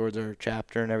and put towards our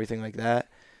chapter and everything like that.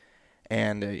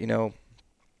 And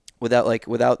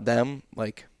without them,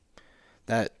 like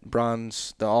that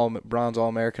bronze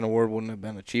All-American award wouldn't have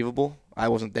been achievable. I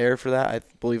wasn't there for that. I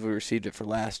believe we received it for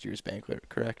last year's banquet,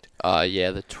 correct?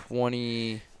 Yeah,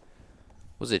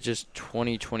 was it just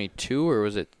 2022 or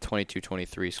was it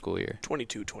 22-23 school year?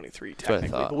 22-23 technically,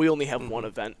 but we only have one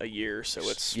event a year, so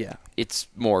it's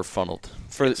more funneled.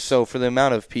 For the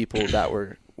amount of people that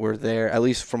were there, at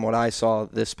least from what I saw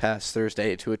this past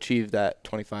Thursday, to achieve that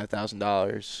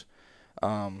 $25,000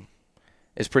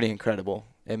 is pretty incredible.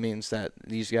 It means that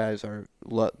these guys are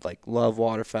love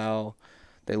waterfowl.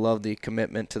 They love the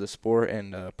commitment to the sport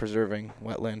and preserving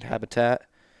wetland habitat.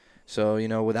 So,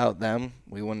 without them,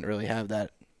 we wouldn't really have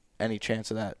any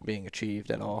chance of that being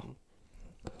achieved at all.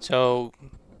 So,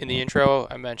 in the intro,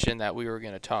 I mentioned that we were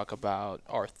going to talk about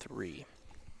R3.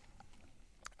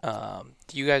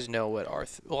 Do you guys know what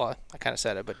R3... Well, I kind of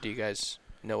said it, but do you guys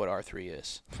know what R3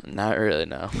 is? Not really,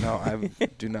 no. No, I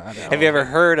do not know. Have you ever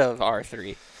heard of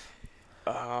R3?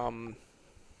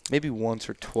 Maybe once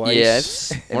or twice.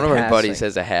 Yes. One of our buddies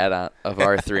has a hat on of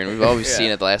R3, and we've always seen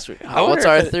it last week. What's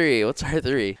R3? What's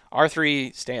R3?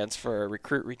 R3 stands for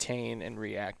Recruit, Retain, and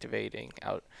Reactivating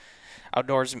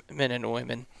Outdoorsmen and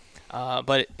Women.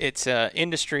 But it's an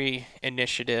industry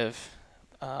initiative,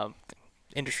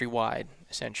 industry-wide,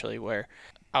 essentially, where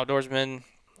outdoorsmen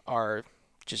are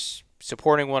just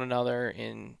supporting one another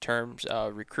in terms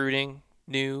of recruiting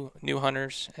new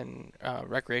hunters and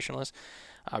recreationalists,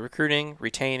 recruiting,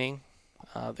 retaining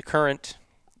the current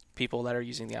people that are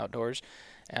using the outdoors,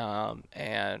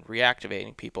 and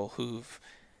reactivating people who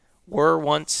were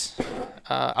once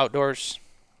outdoorsmen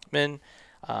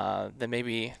that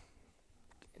maybe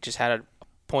just had a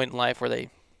point in life where they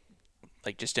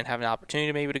just didn't have an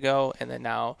opportunity maybe to go, and then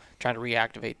now trying to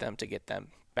reactivate them to get them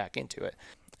back into it.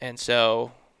 And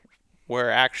so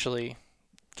where actually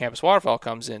Campus Waterfowl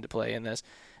comes into play in this,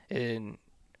 and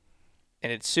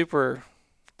it's super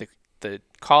the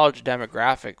college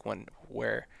demographic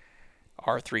where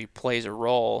R3 plays a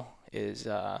role is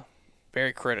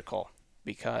very critical,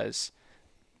 because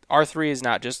R3 is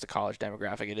not just the college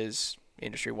demographic, it is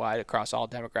industry-wide across all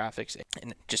demographics,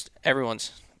 and just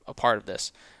everyone's a part of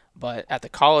this. But at the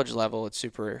college level, it's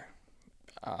super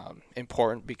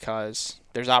important because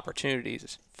there's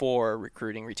opportunities for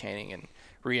recruiting, retaining, and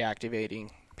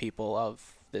reactivating people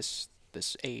of this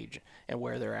age and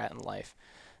where they're at in life.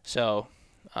 So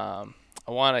I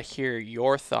want to hear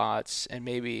your thoughts and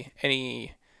maybe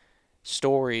any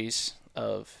stories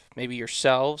of maybe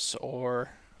yourselves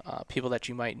or people that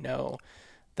you might know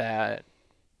that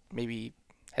maybe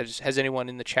has anyone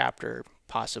in the chapter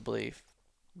possibly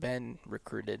been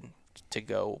recruited to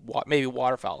go maybe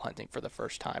waterfowl hunting for the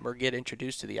first time, or get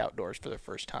introduced to the outdoors for the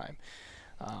first time,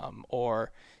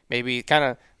 or maybe kind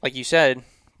of like you said,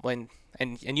 and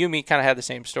you and me kind of had the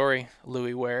same story,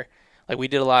 Louis, where we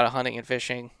did a lot of hunting and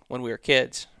fishing when we were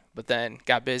kids, but then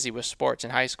got busy with sports in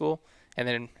high school, and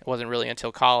then it wasn't really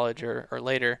until college or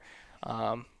later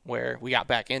where we got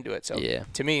back into it. So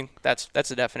to me, that's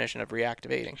the definition of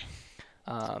reactivating.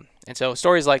 And so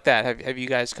stories like that, have you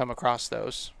guys come across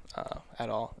those at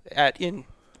all at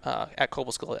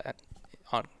Cobleskill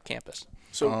on campus?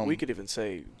 So we could even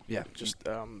say, you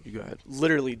go ahead.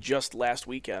 Literally just last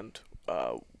weekend,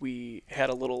 we had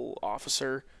a little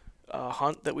officer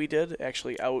hunt that we did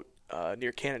actually out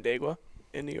near Canandaigua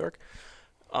in New York.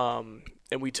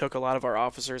 And we took a lot of our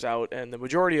officers out, and the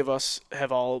majority of us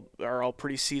are all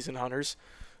pretty seasoned hunters.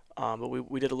 But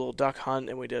we did a little duck hunt,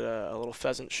 and we did a little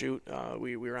pheasant shoot.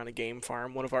 We were on a game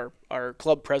farm. One of our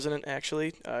club president,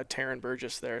 actually, Taryn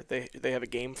Burgess there, they have a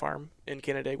game farm in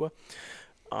Canandaigua.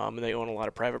 And they own a lot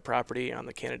of private property on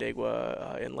the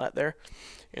Canandaigua inlet there.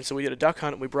 And so we did a duck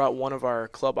hunt, and we brought one of our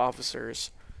club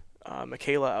officers,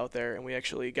 Michaela, out there, and we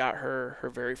actually got her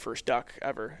very first duck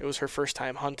ever. It was her first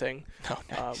time hunting,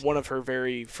 one of her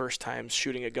very first times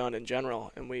shooting a gun in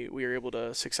general, and we were able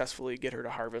to successfully get her to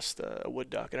harvest a wood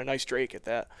duck, and a nice drake at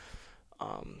that.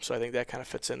 So I think that kind of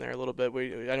fits in there a little bit.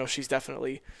 I know she's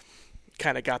definitely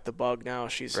kind of got the bug now.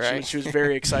 She was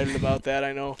very excited about that,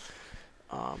 I know.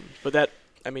 But that,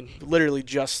 literally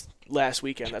just last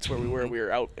weekend, that's where we were. We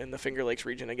were out in the Finger Lakes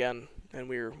region again, and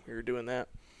we were doing that.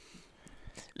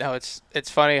 No, it's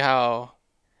funny how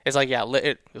it's like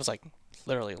it was like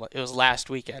literally it was last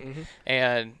weekend,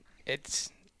 and it's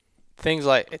things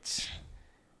like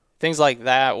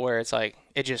that where it's like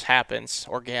it just happens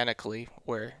organically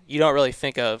where you don't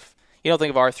think of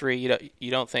R3,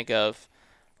 you don't think of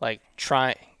like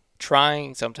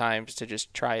trying sometimes to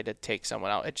just try to take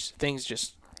someone out. Things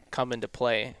just come into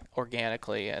play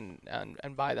organically and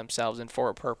by themselves and for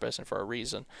a purpose and for a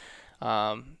reason.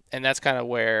 And that's kind of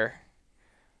where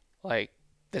like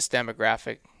this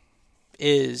demographic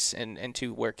is and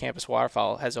to where Campus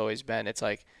Waterfowl has always been. It's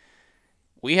like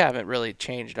we haven't really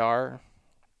changed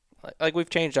we've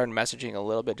changed our messaging a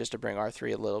little bit just to bring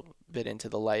R3 a little bit into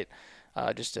the light,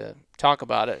 just to talk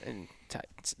about it in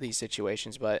these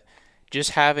situations. But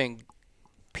just having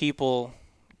people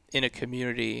in a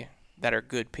community that are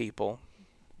good people,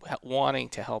 wanting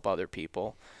to help other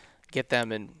people, get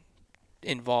them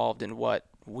involved in what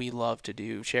we love to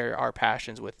do, share our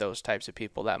passions with those types of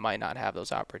people that might not have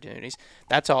those opportunities.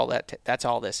 That's all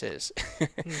this is.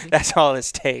 That's all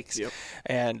this takes. Yep.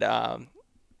 And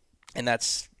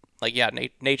that's like,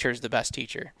 nature is the best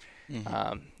teacher, in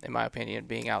my opinion,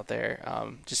 being out there,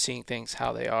 just seeing things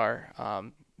how they are,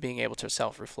 being able to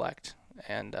self-reflect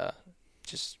and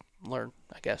just learn,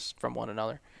 I guess, from one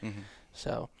another.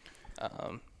 So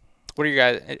what are your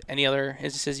guys, any other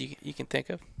instances you can think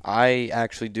of? I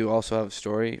actually do also have a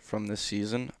story from this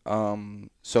season.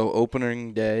 So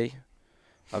opening day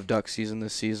of duck season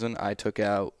this season, I took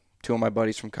out 2 of my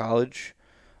buddies from college.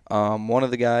 One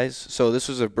of the guys, so this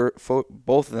was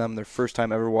both of them, their first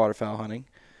time ever waterfowl hunting.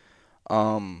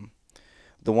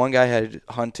 The one guy had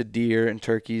hunted deer and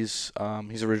turkeys.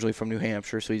 He's originally from New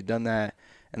Hampshire, so he's done that.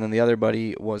 And then the other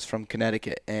buddy was from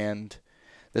Connecticut, and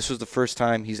this was the first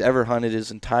time he's ever hunted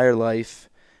his entire life,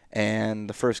 and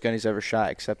the first gun he's ever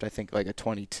shot, except I think like a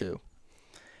 .22.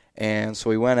 And so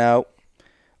we went out.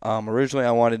 Originally,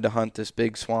 I wanted to hunt this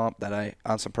big swamp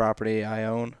on some property I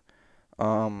own,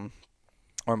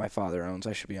 or my father owns.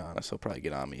 I should be honest. He'll probably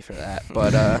get on me for that.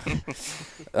 But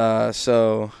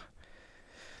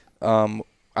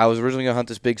I was originally gonna hunt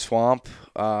this big swamp.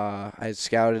 I had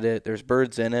scouted it. There's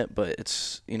birds in it, but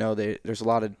it's there's a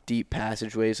lot of deep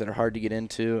passageways that are hard to get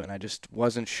into, and I just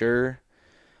wasn't sure.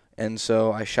 And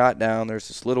so I shot down. There's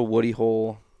this little woody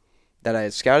hole that I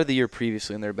had scouted the year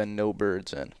previously, and there had been no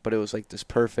birds in. But it was like this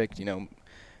perfect,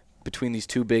 between these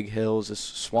 2 big hills, this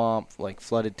swamp, like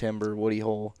flooded timber, woody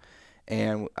hole.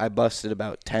 And I busted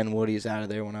about 10 woodies out of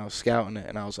there when I was scouting it,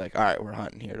 and I was like, all right, we're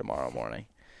hunting here tomorrow morning.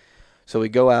 So we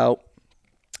go out.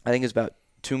 I think it's about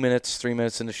 3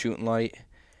 minutes into shooting light,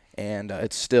 and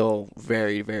it's still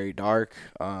very, very dark.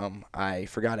 I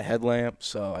forgot a headlamp,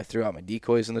 so I threw out my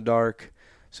decoys in the dark.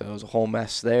 So it was a whole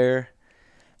mess there.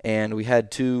 And we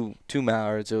had two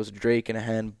mallards. It was a drake and a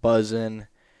hen buzzing.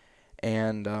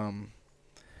 And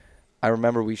I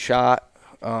remember we shot.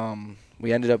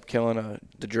 We ended up killing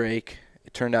the drake.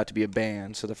 It turned out to be a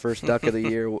band. So the first duck of the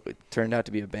year turned out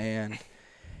to be a band.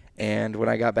 And when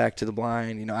I got back to the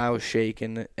blind, I was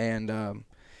shaking. And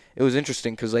it was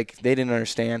interesting because they didn't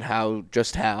understand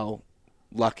how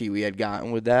lucky we had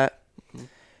gotten with that.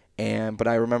 But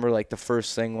I remember the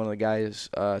first thing one of the guys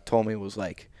told me was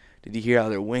like, did you hear how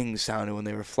their wings sounded when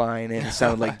they were flying in? It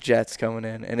sounded like jets coming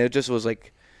in. And it just was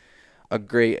a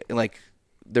great,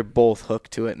 they're both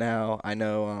hooked to it now. I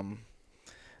know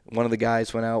one of the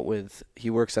guys went out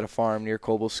he works at a farm near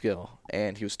Cobleskill,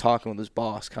 and he was talking with his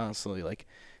boss constantly.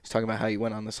 He's talking about how he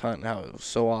went on this hunt and how it was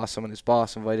so awesome, and his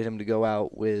boss invited him to go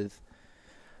out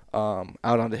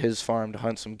out onto his farm to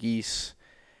hunt some geese.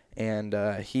 And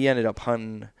he ended up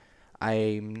hunting,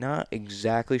 I'm not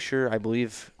exactly sure. I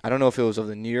don't know if it was of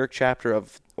the New York chapter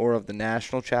or of the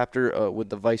national chapter with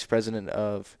the vice president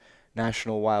of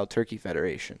National Wild Turkey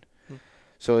Federation.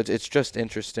 So it's just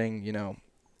interesting,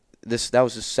 that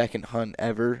was his second hunt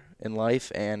ever in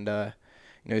life, and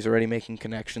he's already making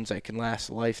connections that can last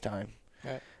a lifetime.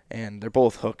 Right. And they're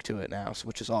both hooked to it now,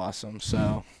 which is awesome.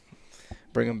 So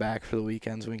bring them back for the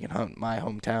weekends. We can hunt my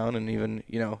hometown and even,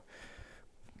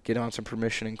 get on some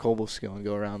permission in Cobleskill and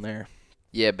go around there.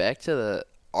 Yeah, back to the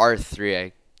R3,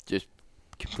 I just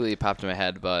completely popped in my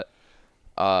head, but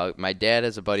my dad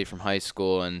has a buddy from high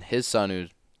school, and his son who's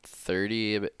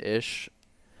 30-ish,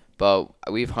 but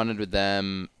we've hunted with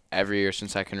them every year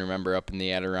since I can remember up in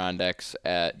the Adirondacks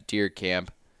at deer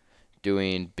camp,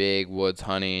 doing big woods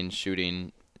hunting,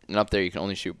 shooting, and up there you can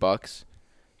only shoot bucks,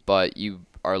 but you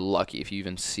are lucky if you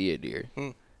even see a deer.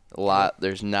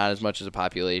 There's not as much as a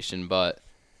population, but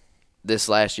this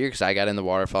last year, because I got into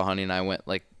waterfowl hunting, I went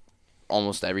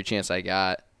almost every chance I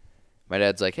got. My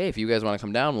dad's like, hey, if you guys want to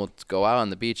come down, let's go out on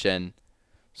the beach. And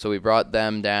So we brought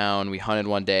them down. We hunted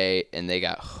one day, and they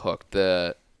got hooked.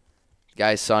 The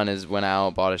guy's son went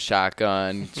out, bought a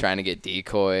shotgun, trying to get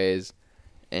decoys,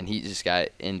 and he just got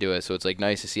into it. So it's like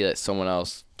nice to see that someone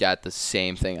else got the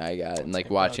same thing I got, and like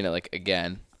watching it like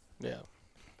again. Yeah.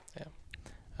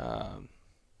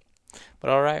 But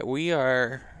all right, we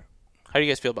are. How do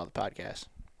you guys feel about the podcast?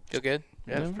 Feel good?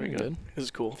 Yeah, it's pretty good. This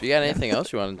is cool. If you got anything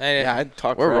else you want, Yeah, I'd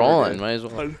talk. we're forever, rolling. dude. Might as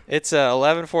well. It's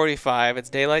 11:45. It's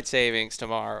daylight savings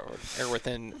tomorrow, or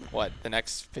within the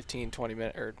next 15, 20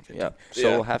 minutes, or 15 Yeah.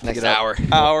 So we'll have to Next get up.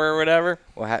 hour or whatever.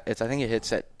 I think it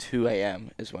hits at 2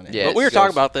 a.m. is when it. Yeah, But we were it's talking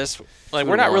just about this. Like,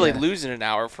 we're food not and really wine. losing an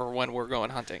hour for when we're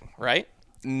going hunting, right?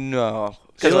 No.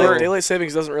 Daylight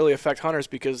savings doesn't really affect hunters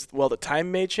because, while the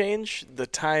time may change, the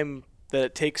time that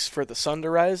it takes for the sun to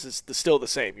rise is still the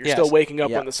same. You're Yes. still waking up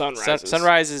Yeah. when the sun rises.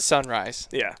 Sunrise is sunrise.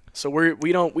 Yeah. So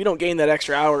we don't gain that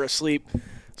extra hour of sleep.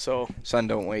 So Sun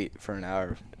don't wait for an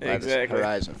hour by the Exactly.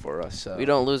 horizon for us. So We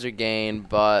don't lose or gain,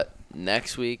 but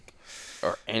next week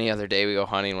or any other day we go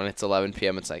hunting when it's 11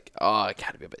 p.m. It's like, oh, I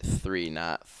gotta be up at 3,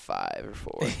 not 5 or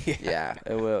 4. Yeah,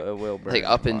 it will burn. Like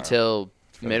up tomorrow. until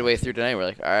midway through tonight, we're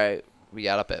like, all right, we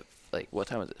got up at like what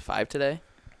time was it? 5 today?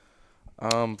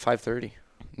 5:30.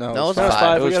 No, No, it it's was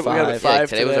 5. It was We got up 5. at Yeah, like 5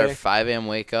 today was our today. 5 a.m.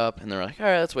 wake up, and then we're like, all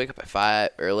right, let's wake up at 5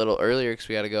 or a little earlier because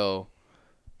we got to go.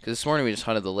 Because this morning we just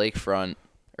hunted the lakefront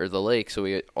or the lake, so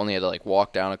we only had to like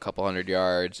walk down a couple hundred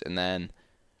yards, and then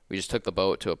we just took the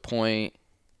boat to a point.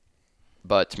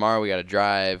 But tomorrow we got to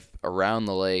drive around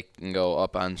the lake and go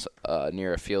up on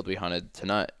near a field we hunted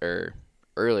tonight or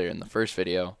earlier in the first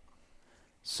video.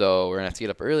 So we're gonna have to get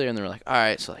up earlier, and then we're like, all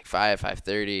right, so like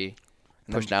 5:30,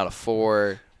 push now to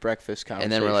 4. Breakfast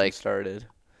conversation then we're like- started.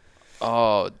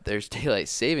 Oh, there's daylight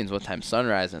savings. What time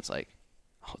sunrise? And it's like,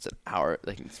 oh, it's an hour.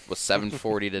 Like it was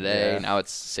 7:40 today. Yeah. Now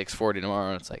it's 6:40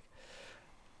 tomorrow. And it's like,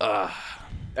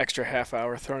 extra half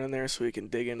hour thrown in there so we can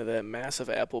dig into that massive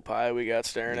apple pie we got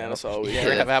staring at us all We're weekend.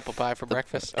 going to have apple pie for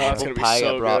breakfast. Oh, it's apple gonna be pie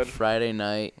so got brought good. Friday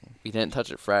night. We didn't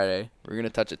touch it Friday. We're gonna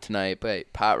touch it tonight.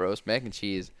 But pot roast, mac and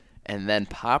cheese, and then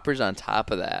poppers on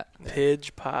top of that.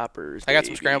 Pidge poppers. I got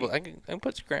some baby. scrambled. I can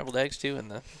put scrambled eggs, too, in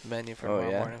the menu for Oh, tomorrow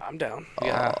yeah. morning. I'm down.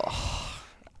 Yeah.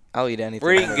 I'll eat anything.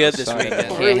 We're eating under good the this sun. weekend. We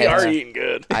Can't really have are that. eating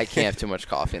good. I can't have too much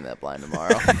coffee in that blind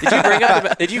tomorrow.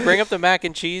 Did you bring up the mac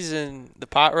and cheese and the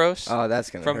pot roast? Oh,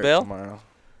 that's gonna From hurt Bill? tomorrow.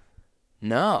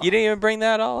 No. You didn't even bring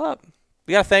that all up.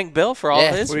 We got to thank Bill for all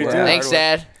Yeah, his we work. do. Thanks,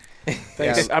 Dad.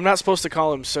 Thanks. Yeah. I'm not supposed to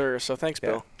call him sir, so thanks, Yeah.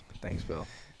 Bill. Thanks, Bill.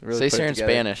 Say Really put sir it in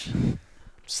together. Spanish.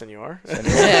 Senor.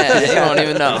 Yeah, you won't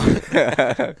even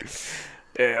know.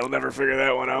 Yeah, I'll never figure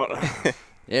that one out.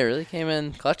 Yeah, it really came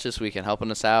in clutch this weekend,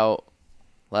 helping us out,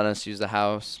 letting us use the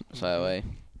house. So that way,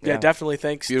 Yeah, definitely.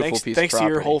 Thanks. Beautiful Thanks, piece of thanks to your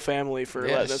property. whole family for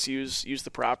Yes. letting us use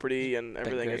the property and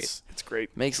everything. great. It's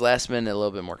great. makes last minute a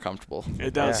little bit more comfortable.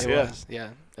 It does. It Yeah. was, yeah.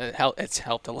 It's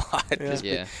helped a lot. Just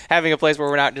Yeah. having a place where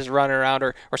we're not just running around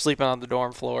or sleeping on the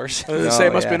dorm floors. I was gonna say,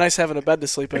 it must yeah. be nice having a bed to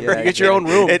sleep in. Yeah, you get your own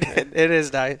room. it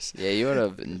is nice. Yeah, you would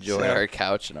have enjoyed So- our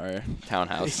couch in our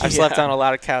townhouse. I've slept on a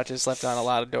lot of couches, slept on a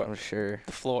lot of I'm sure.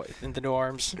 the floor in the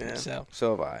dorms. Yeah. So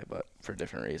So have I, but for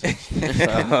different reasons.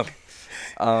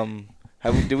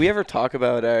 Do we ever talk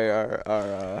about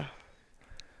our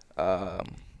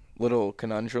little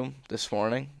conundrum this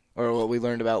morning, or what we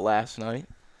learned about last night?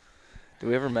 Did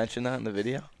we ever mention that in the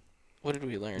video what did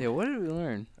we learn? Yeah, what did we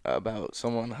learn? about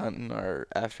someone hunting our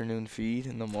afternoon feed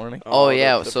in the morning? Oh, the-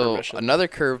 yeah, the so permission. another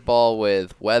curveball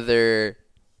with weather.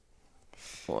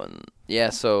 Yeah,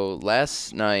 so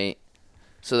last night,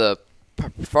 so the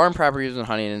farm property was in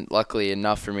hunting, and luckily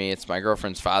enough for me, it's my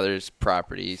girlfriend's father's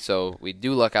property, so we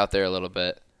do luck out there a little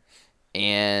bit.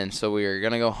 And so we were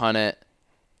going to go hunt it,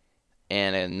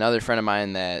 and another friend of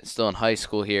mine that's still in high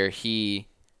school here, he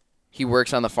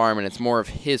works on the farm, and it's more of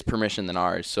his permission than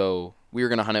ours, so we were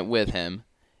going to hunt it with him,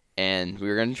 and we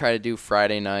were going to try to do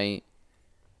Friday night,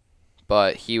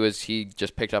 but he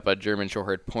just picked up a German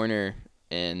short-haired pointer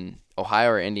in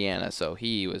Ohio or Indiana, so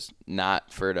he was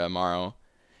not for tomorrow.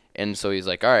 And so he's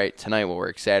like, all right, tonight will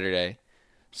work, Saturday.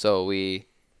 So we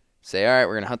say, all right,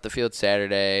 we're going to hunt the field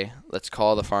Saturday. Let's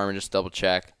call the farm and just double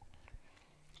check.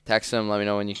 Text him, let me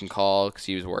know when you can call, because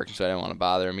he was working, so I didn't want to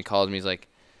bother him. He calls me, he's like,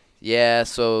 yeah,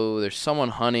 so there's someone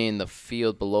hunting the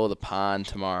field below the pond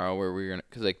tomorrow where we're going to,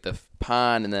 because like the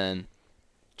pond and then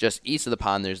just east of the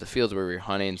pond, there's the fields where we're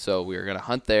hunting, so we were going to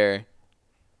hunt there.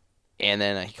 And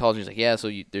then he calls me, he's like, yeah,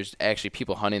 so there's actually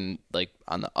people hunting like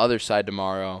on the other side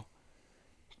tomorrow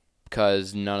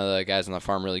because none of the guys on the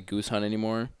farm really goose hunt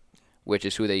anymore, which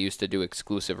is who they used to do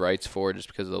exclusive rights for just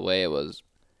because of the way it was.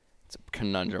 It's a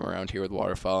conundrum around here with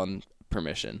waterfowl and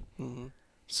permission. Mm-hmm.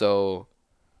 So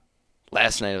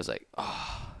last night I was like,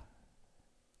 oh,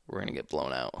 we're going to get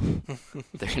blown out.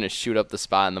 They're going to shoot up the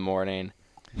spot in the morning.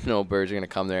 No birds are going to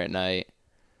come there at night.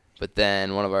 But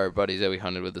then one of our buddies that we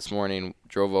hunted with this morning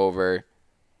drove over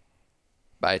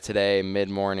by today,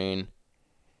 mid-morning,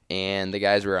 and the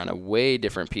guys were on a way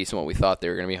different piece than what we thought they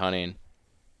were going to be hunting.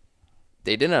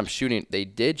 They didn't end up shooting. They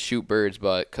did shoot birds,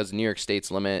 but because New York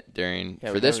State's limit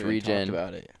for this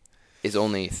region is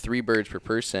only 3 birds per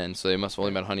person, so they must have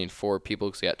only been hunting 4 people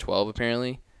because they got 12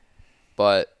 apparently.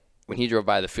 But when he drove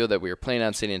by the field that we were planning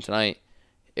on sitting in tonight,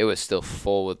 it was still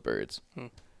full with birds.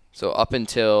 So up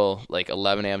until like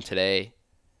 11 a.m. today,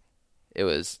 it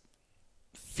was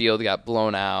field got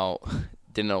blown out.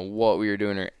 Didn't know what we were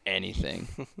doing or anything.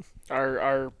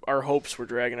 Our hopes were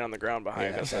dragging on the ground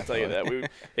behind us. I'll tell you that.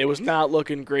 It was not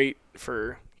looking great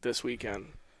for this weekend.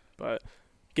 But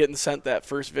getting sent that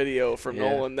first video from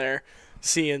Nolan there,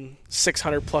 seeing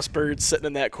 600-plus birds sitting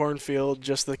in that cornfield,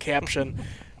 just the caption,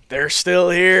 they're still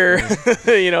here.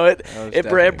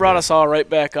 It brought us all right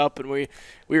back up, and we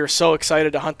were so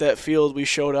excited to hunt that field. We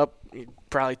showed up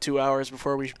probably 2 hours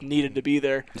before we needed to be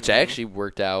there. Which actually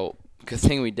worked out. Good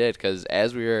thing we did, because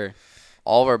as we were,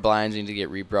 all of our blinds need to get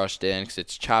rebrushed in because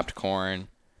it's chopped corn.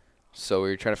 So we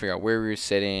were trying to figure out where we were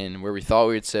sitting. Where we thought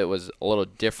we would sit was a little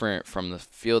different from the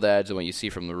field edge than what you see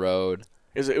from the road.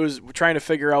 It was trying to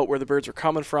figure out where the birds were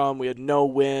coming from. We had no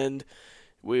wind.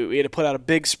 We had to put out a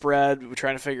big spread. We were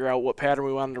trying to figure out what pattern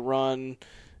we wanted to run.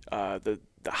 The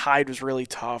hide was really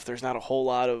tough. There's not a whole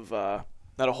lot of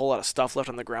stuff left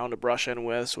on the ground to brush in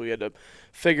with, so we had to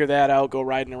figure that out. Go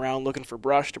riding around looking for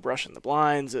brush to brush in the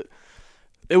blinds.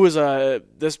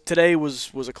 Today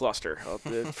was a cluster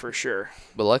for sure.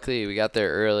 But luckily we got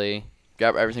there early,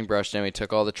 got everything brushed in. We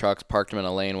took all the trucks, parked them in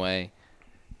a laneway,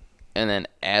 and then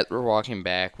as we're walking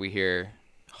back, we hear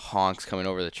honks coming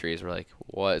over the trees. We're like,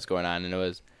 what is going on? And it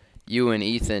was you and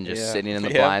Ethan just sitting in the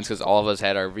blinds because all of us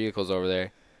had our vehicles over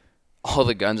there. All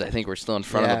the guns, I think, were still in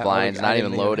front of the blinds, not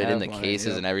even loaded in the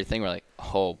cases and everything. We're like,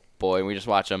 oh, boy. And we just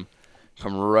watch them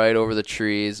come right over the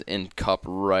trees and cup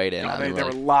right in. They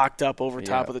were locked up over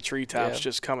top of the treetops,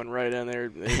 just coming right in there.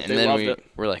 They loved it.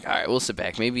 We're like, all right, we'll sit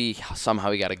back. Maybe somehow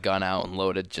we got a gun out and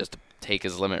loaded just to take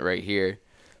his limit right here.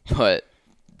 But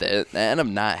that ended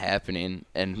up not happening.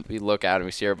 And we look out and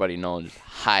we see our buddy Nolan just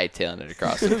hightailing it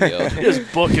across the field.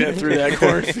 Just booking it through that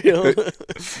cornfield.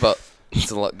 But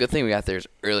it's a good thing we got there as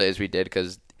early as we did,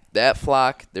 because that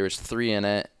flock, there was 3 in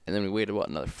it, and then we waited,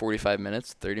 another 45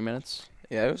 minutes, 30 minutes?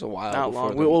 Yeah, it was a while. Not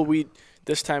long.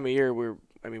 This time of year,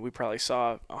 we probably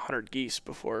saw 100 geese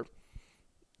before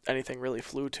anything really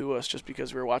flew to us, just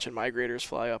because we were watching migrators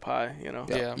fly up high,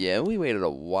 Yeah, we waited a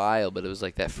while, but it was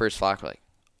like that first flock, we're like,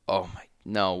 oh,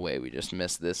 no way, we just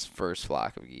missed this first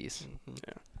flock of geese. Mm-hmm.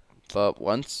 Yeah. But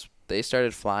once they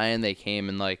started flying, they came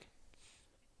in,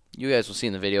 you guys will see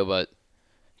in the video, but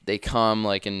they come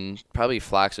in probably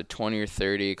flocks of 20 or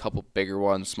 30, a couple bigger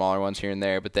ones, smaller ones here and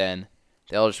there, but then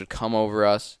they all just would come over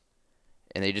us,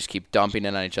 and they just keep dumping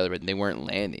in on each other, but they weren't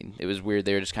landing. It was weird.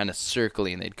 They were just kind of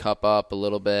circling. They'd cup up a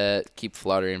little bit, keep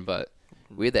fluttering, but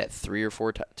we had that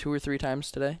 2 or 3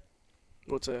 times today.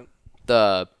 What's that?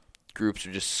 The groups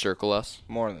would just circle us.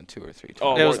 More than 2 or 3 times.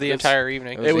 Oh, it was the entire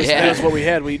evening. It was what we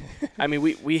had.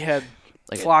 We had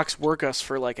flocks work us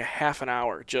for a half an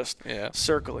hour, just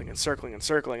circling and circling and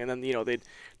circling, and then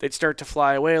they'd start to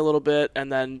fly away a little bit, and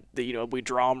then we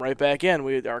draw them right back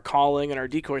in. Our calling and our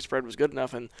decoy spread was good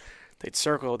enough, and they'd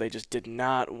circle. They just did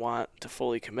not want to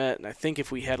fully commit, and I think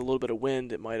if we had a little bit of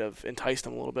wind, it might have enticed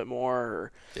them a little bit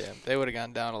more. They would have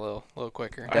gone down a little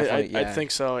quicker. I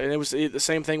think so, and it was the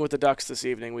same thing with the ducks this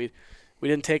evening. We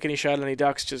didn't take any shot at any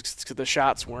ducks just because the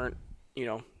shots weren't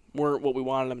what we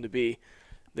wanted them to be.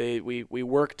 We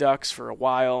worked ducks for a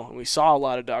while, and we saw a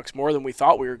lot of ducks, more than we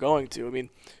thought we were going to.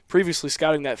 Previously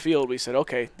scouting that field, we said,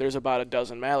 okay, there's about a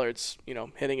dozen mallards,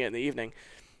 hitting it in the evening,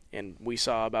 and we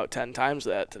saw about 10 times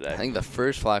that today. I think the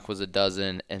first flock was a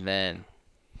dozen, and then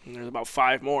there's about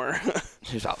 5 more.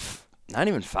 There's about not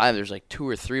even 5. There's 2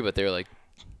 or 3, but they were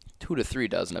 2 to 3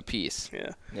 dozen apiece.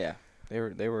 Yeah. They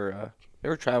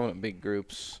were traveling in big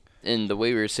groups. And the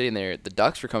way we were sitting there, the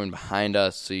ducks were coming behind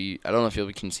us. So I don't know if you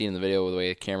can see in the video the way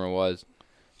the camera was,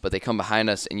 but they come behind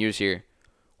us, and you just hear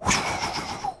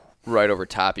right over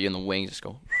top of you, and the wings just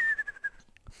go.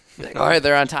 You're like, all right,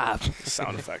 they're on top.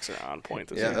 Sound effects are on point.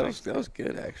 That was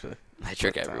good, actually. I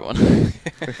trick everyone.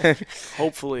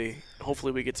 Hopefully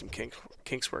we get some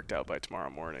kinks worked out by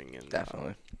tomorrow morning. And,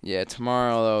 Definitely. Yeah,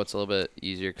 tomorrow, though, it's a little bit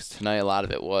easier, because tonight a lot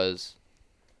of it was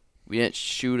we didn't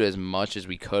shoot as much as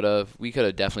we could have. We could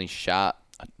have definitely shot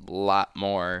a lot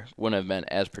more. Wouldn't have been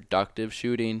as productive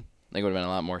shooting. I think it would have been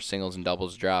a lot more singles and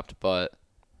doubles dropped, but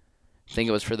I think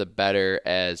it was for the better,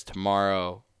 as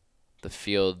tomorrow the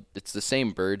field. It's the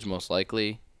same birds most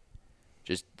likely,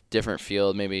 just different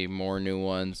field, maybe more new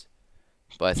ones.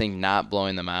 But I think not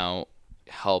blowing them out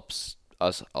helps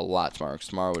us a lot tomorrow. 'Cause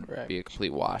tomorrow would be a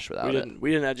complete wash without it.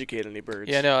 We didn't educate any birds.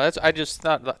 Yeah, no, I just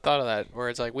thought of that where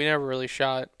it's like we never really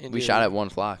shot. We shot at one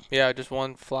flock. Yeah, just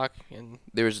one flock, and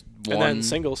there was one. And then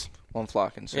singles. One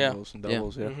flock and singles and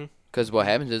doubles. Yeah. Because what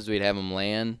happens is we'd have them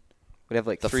land. We'd have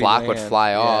like the 3 flock would land.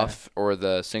 fly off, or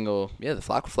the single. Yeah, the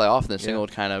flock would fly off, and the single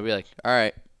would kind of be like, all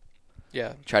right.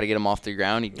 Yeah. Try to get them off the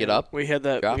ground. He'd get up. We had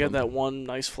that one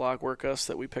nice flock work us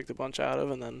that we picked a bunch out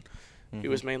of, and then it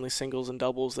was mainly singles and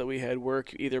doubles that we had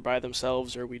work either by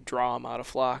themselves or we'd draw them out of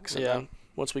flocks. And then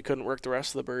once we couldn't work the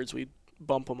rest of the birds, we'd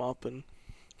bump them up and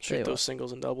shoot those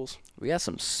singles and doubles. We got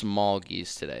some small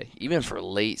geese today, even for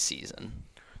late season.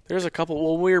 There's a couple.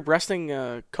 Well, we were breasting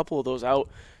a couple of those out.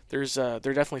 They're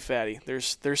definitely fatty.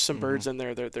 There's some birds in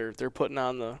there. They're putting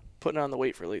on the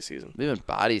weight for late season. Even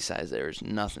body size, there's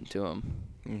nothing to them.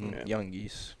 Yeah. Young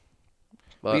geese.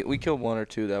 But we killed 1 or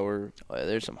 2 that were. Oh, yeah,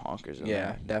 there's some honkers in there.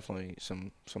 Yeah, definitely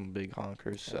some big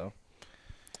honkers. So.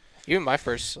 Even my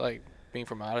first being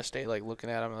from out of state, looking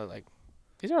at them,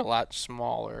 these are a lot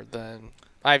smaller than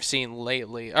I've seen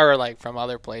lately, or from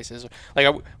other places.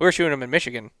 We were shooting them in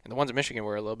Michigan, and the ones in Michigan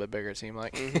were a little bit bigger. It seemed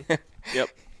like. Yep.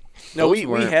 No,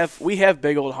 we have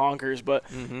big old honkers, but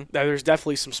there's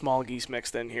definitely some small geese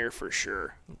mixed in here for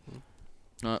sure.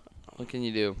 What can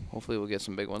you do? Hopefully we'll get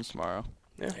some big ones tomorrow.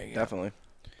 Yeah, definitely.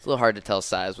 It's a little hard to tell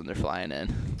size when they're flying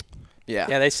in. Yeah.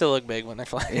 Yeah, they still look big when they're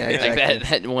flying. Yeah, exactly. Like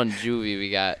that one juvie we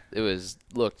got,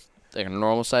 looked like a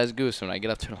normal sized goose. When I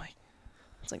get up to it, I'm like,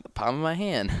 it's like the palm of my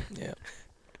hand. Yeah.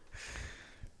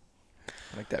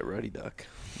 Like that ruddy duck.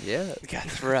 Yeah. God,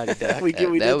 it's ruddy duck.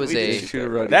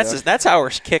 That's how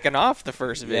we're kicking off the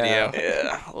first video.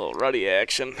 Yeah, a little ruddy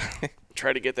action.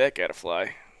 Try to get that guy to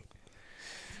fly.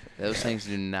 Those things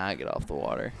do not get off the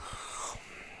water.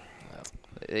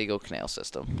 They go canal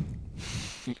system.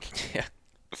 Yeah.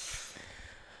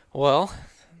 Well,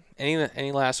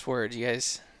 any last words, you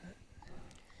guys?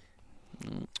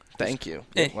 Thank you.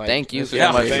 Thank you so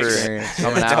Yeah, much thanks. for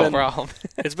coming out. No problem.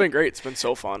 It's been great. It's been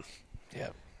so fun. Yeah.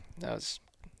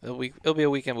 It'll be a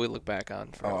weekend we look back on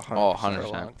for, for a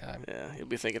 100%. long time. Yeah, you'll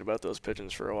be thinking about those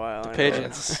pigeons for a while.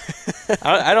 Pigeons.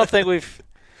 I don't think we've.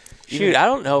 Shoot, I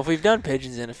don't know if we've done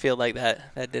pigeons in a field like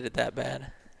that did it that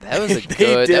bad. That was a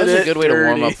good way to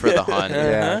warm up for the hunt.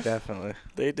 Yeah, definitely.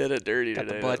 They did it dirty Got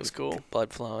today. the blood, That was cool.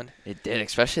 Blood flowing. It did,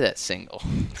 especially that single.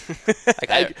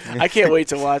 I can't wait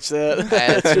to watch that.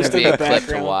 That's It's going just to be in a the clip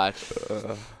to background. watch.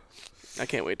 I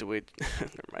can't wait to wait.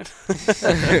 Never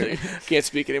mind. Can't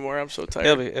speak anymore. I'm so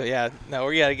tired. We got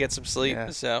to get some sleep. Yeah.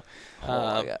 So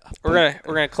Yeah. we're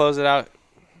gonna close it out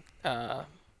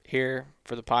here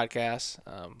for the podcast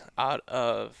out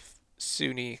of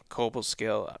SUNY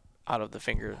Cobleskill, out of the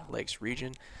Finger Lakes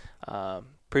region.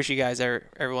 Appreciate you guys,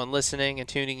 everyone listening and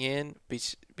tuning in.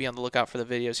 Be on the lookout for the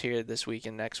videos here this week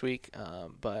and next week.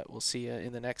 But we'll see you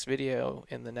in the next video,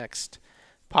 in the next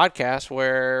podcast,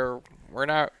 where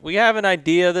we have an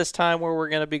idea this time where we're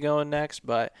going to be going next,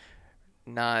 but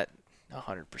not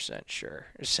 100% sure.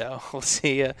 So we'll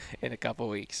see you in a couple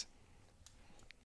weeks.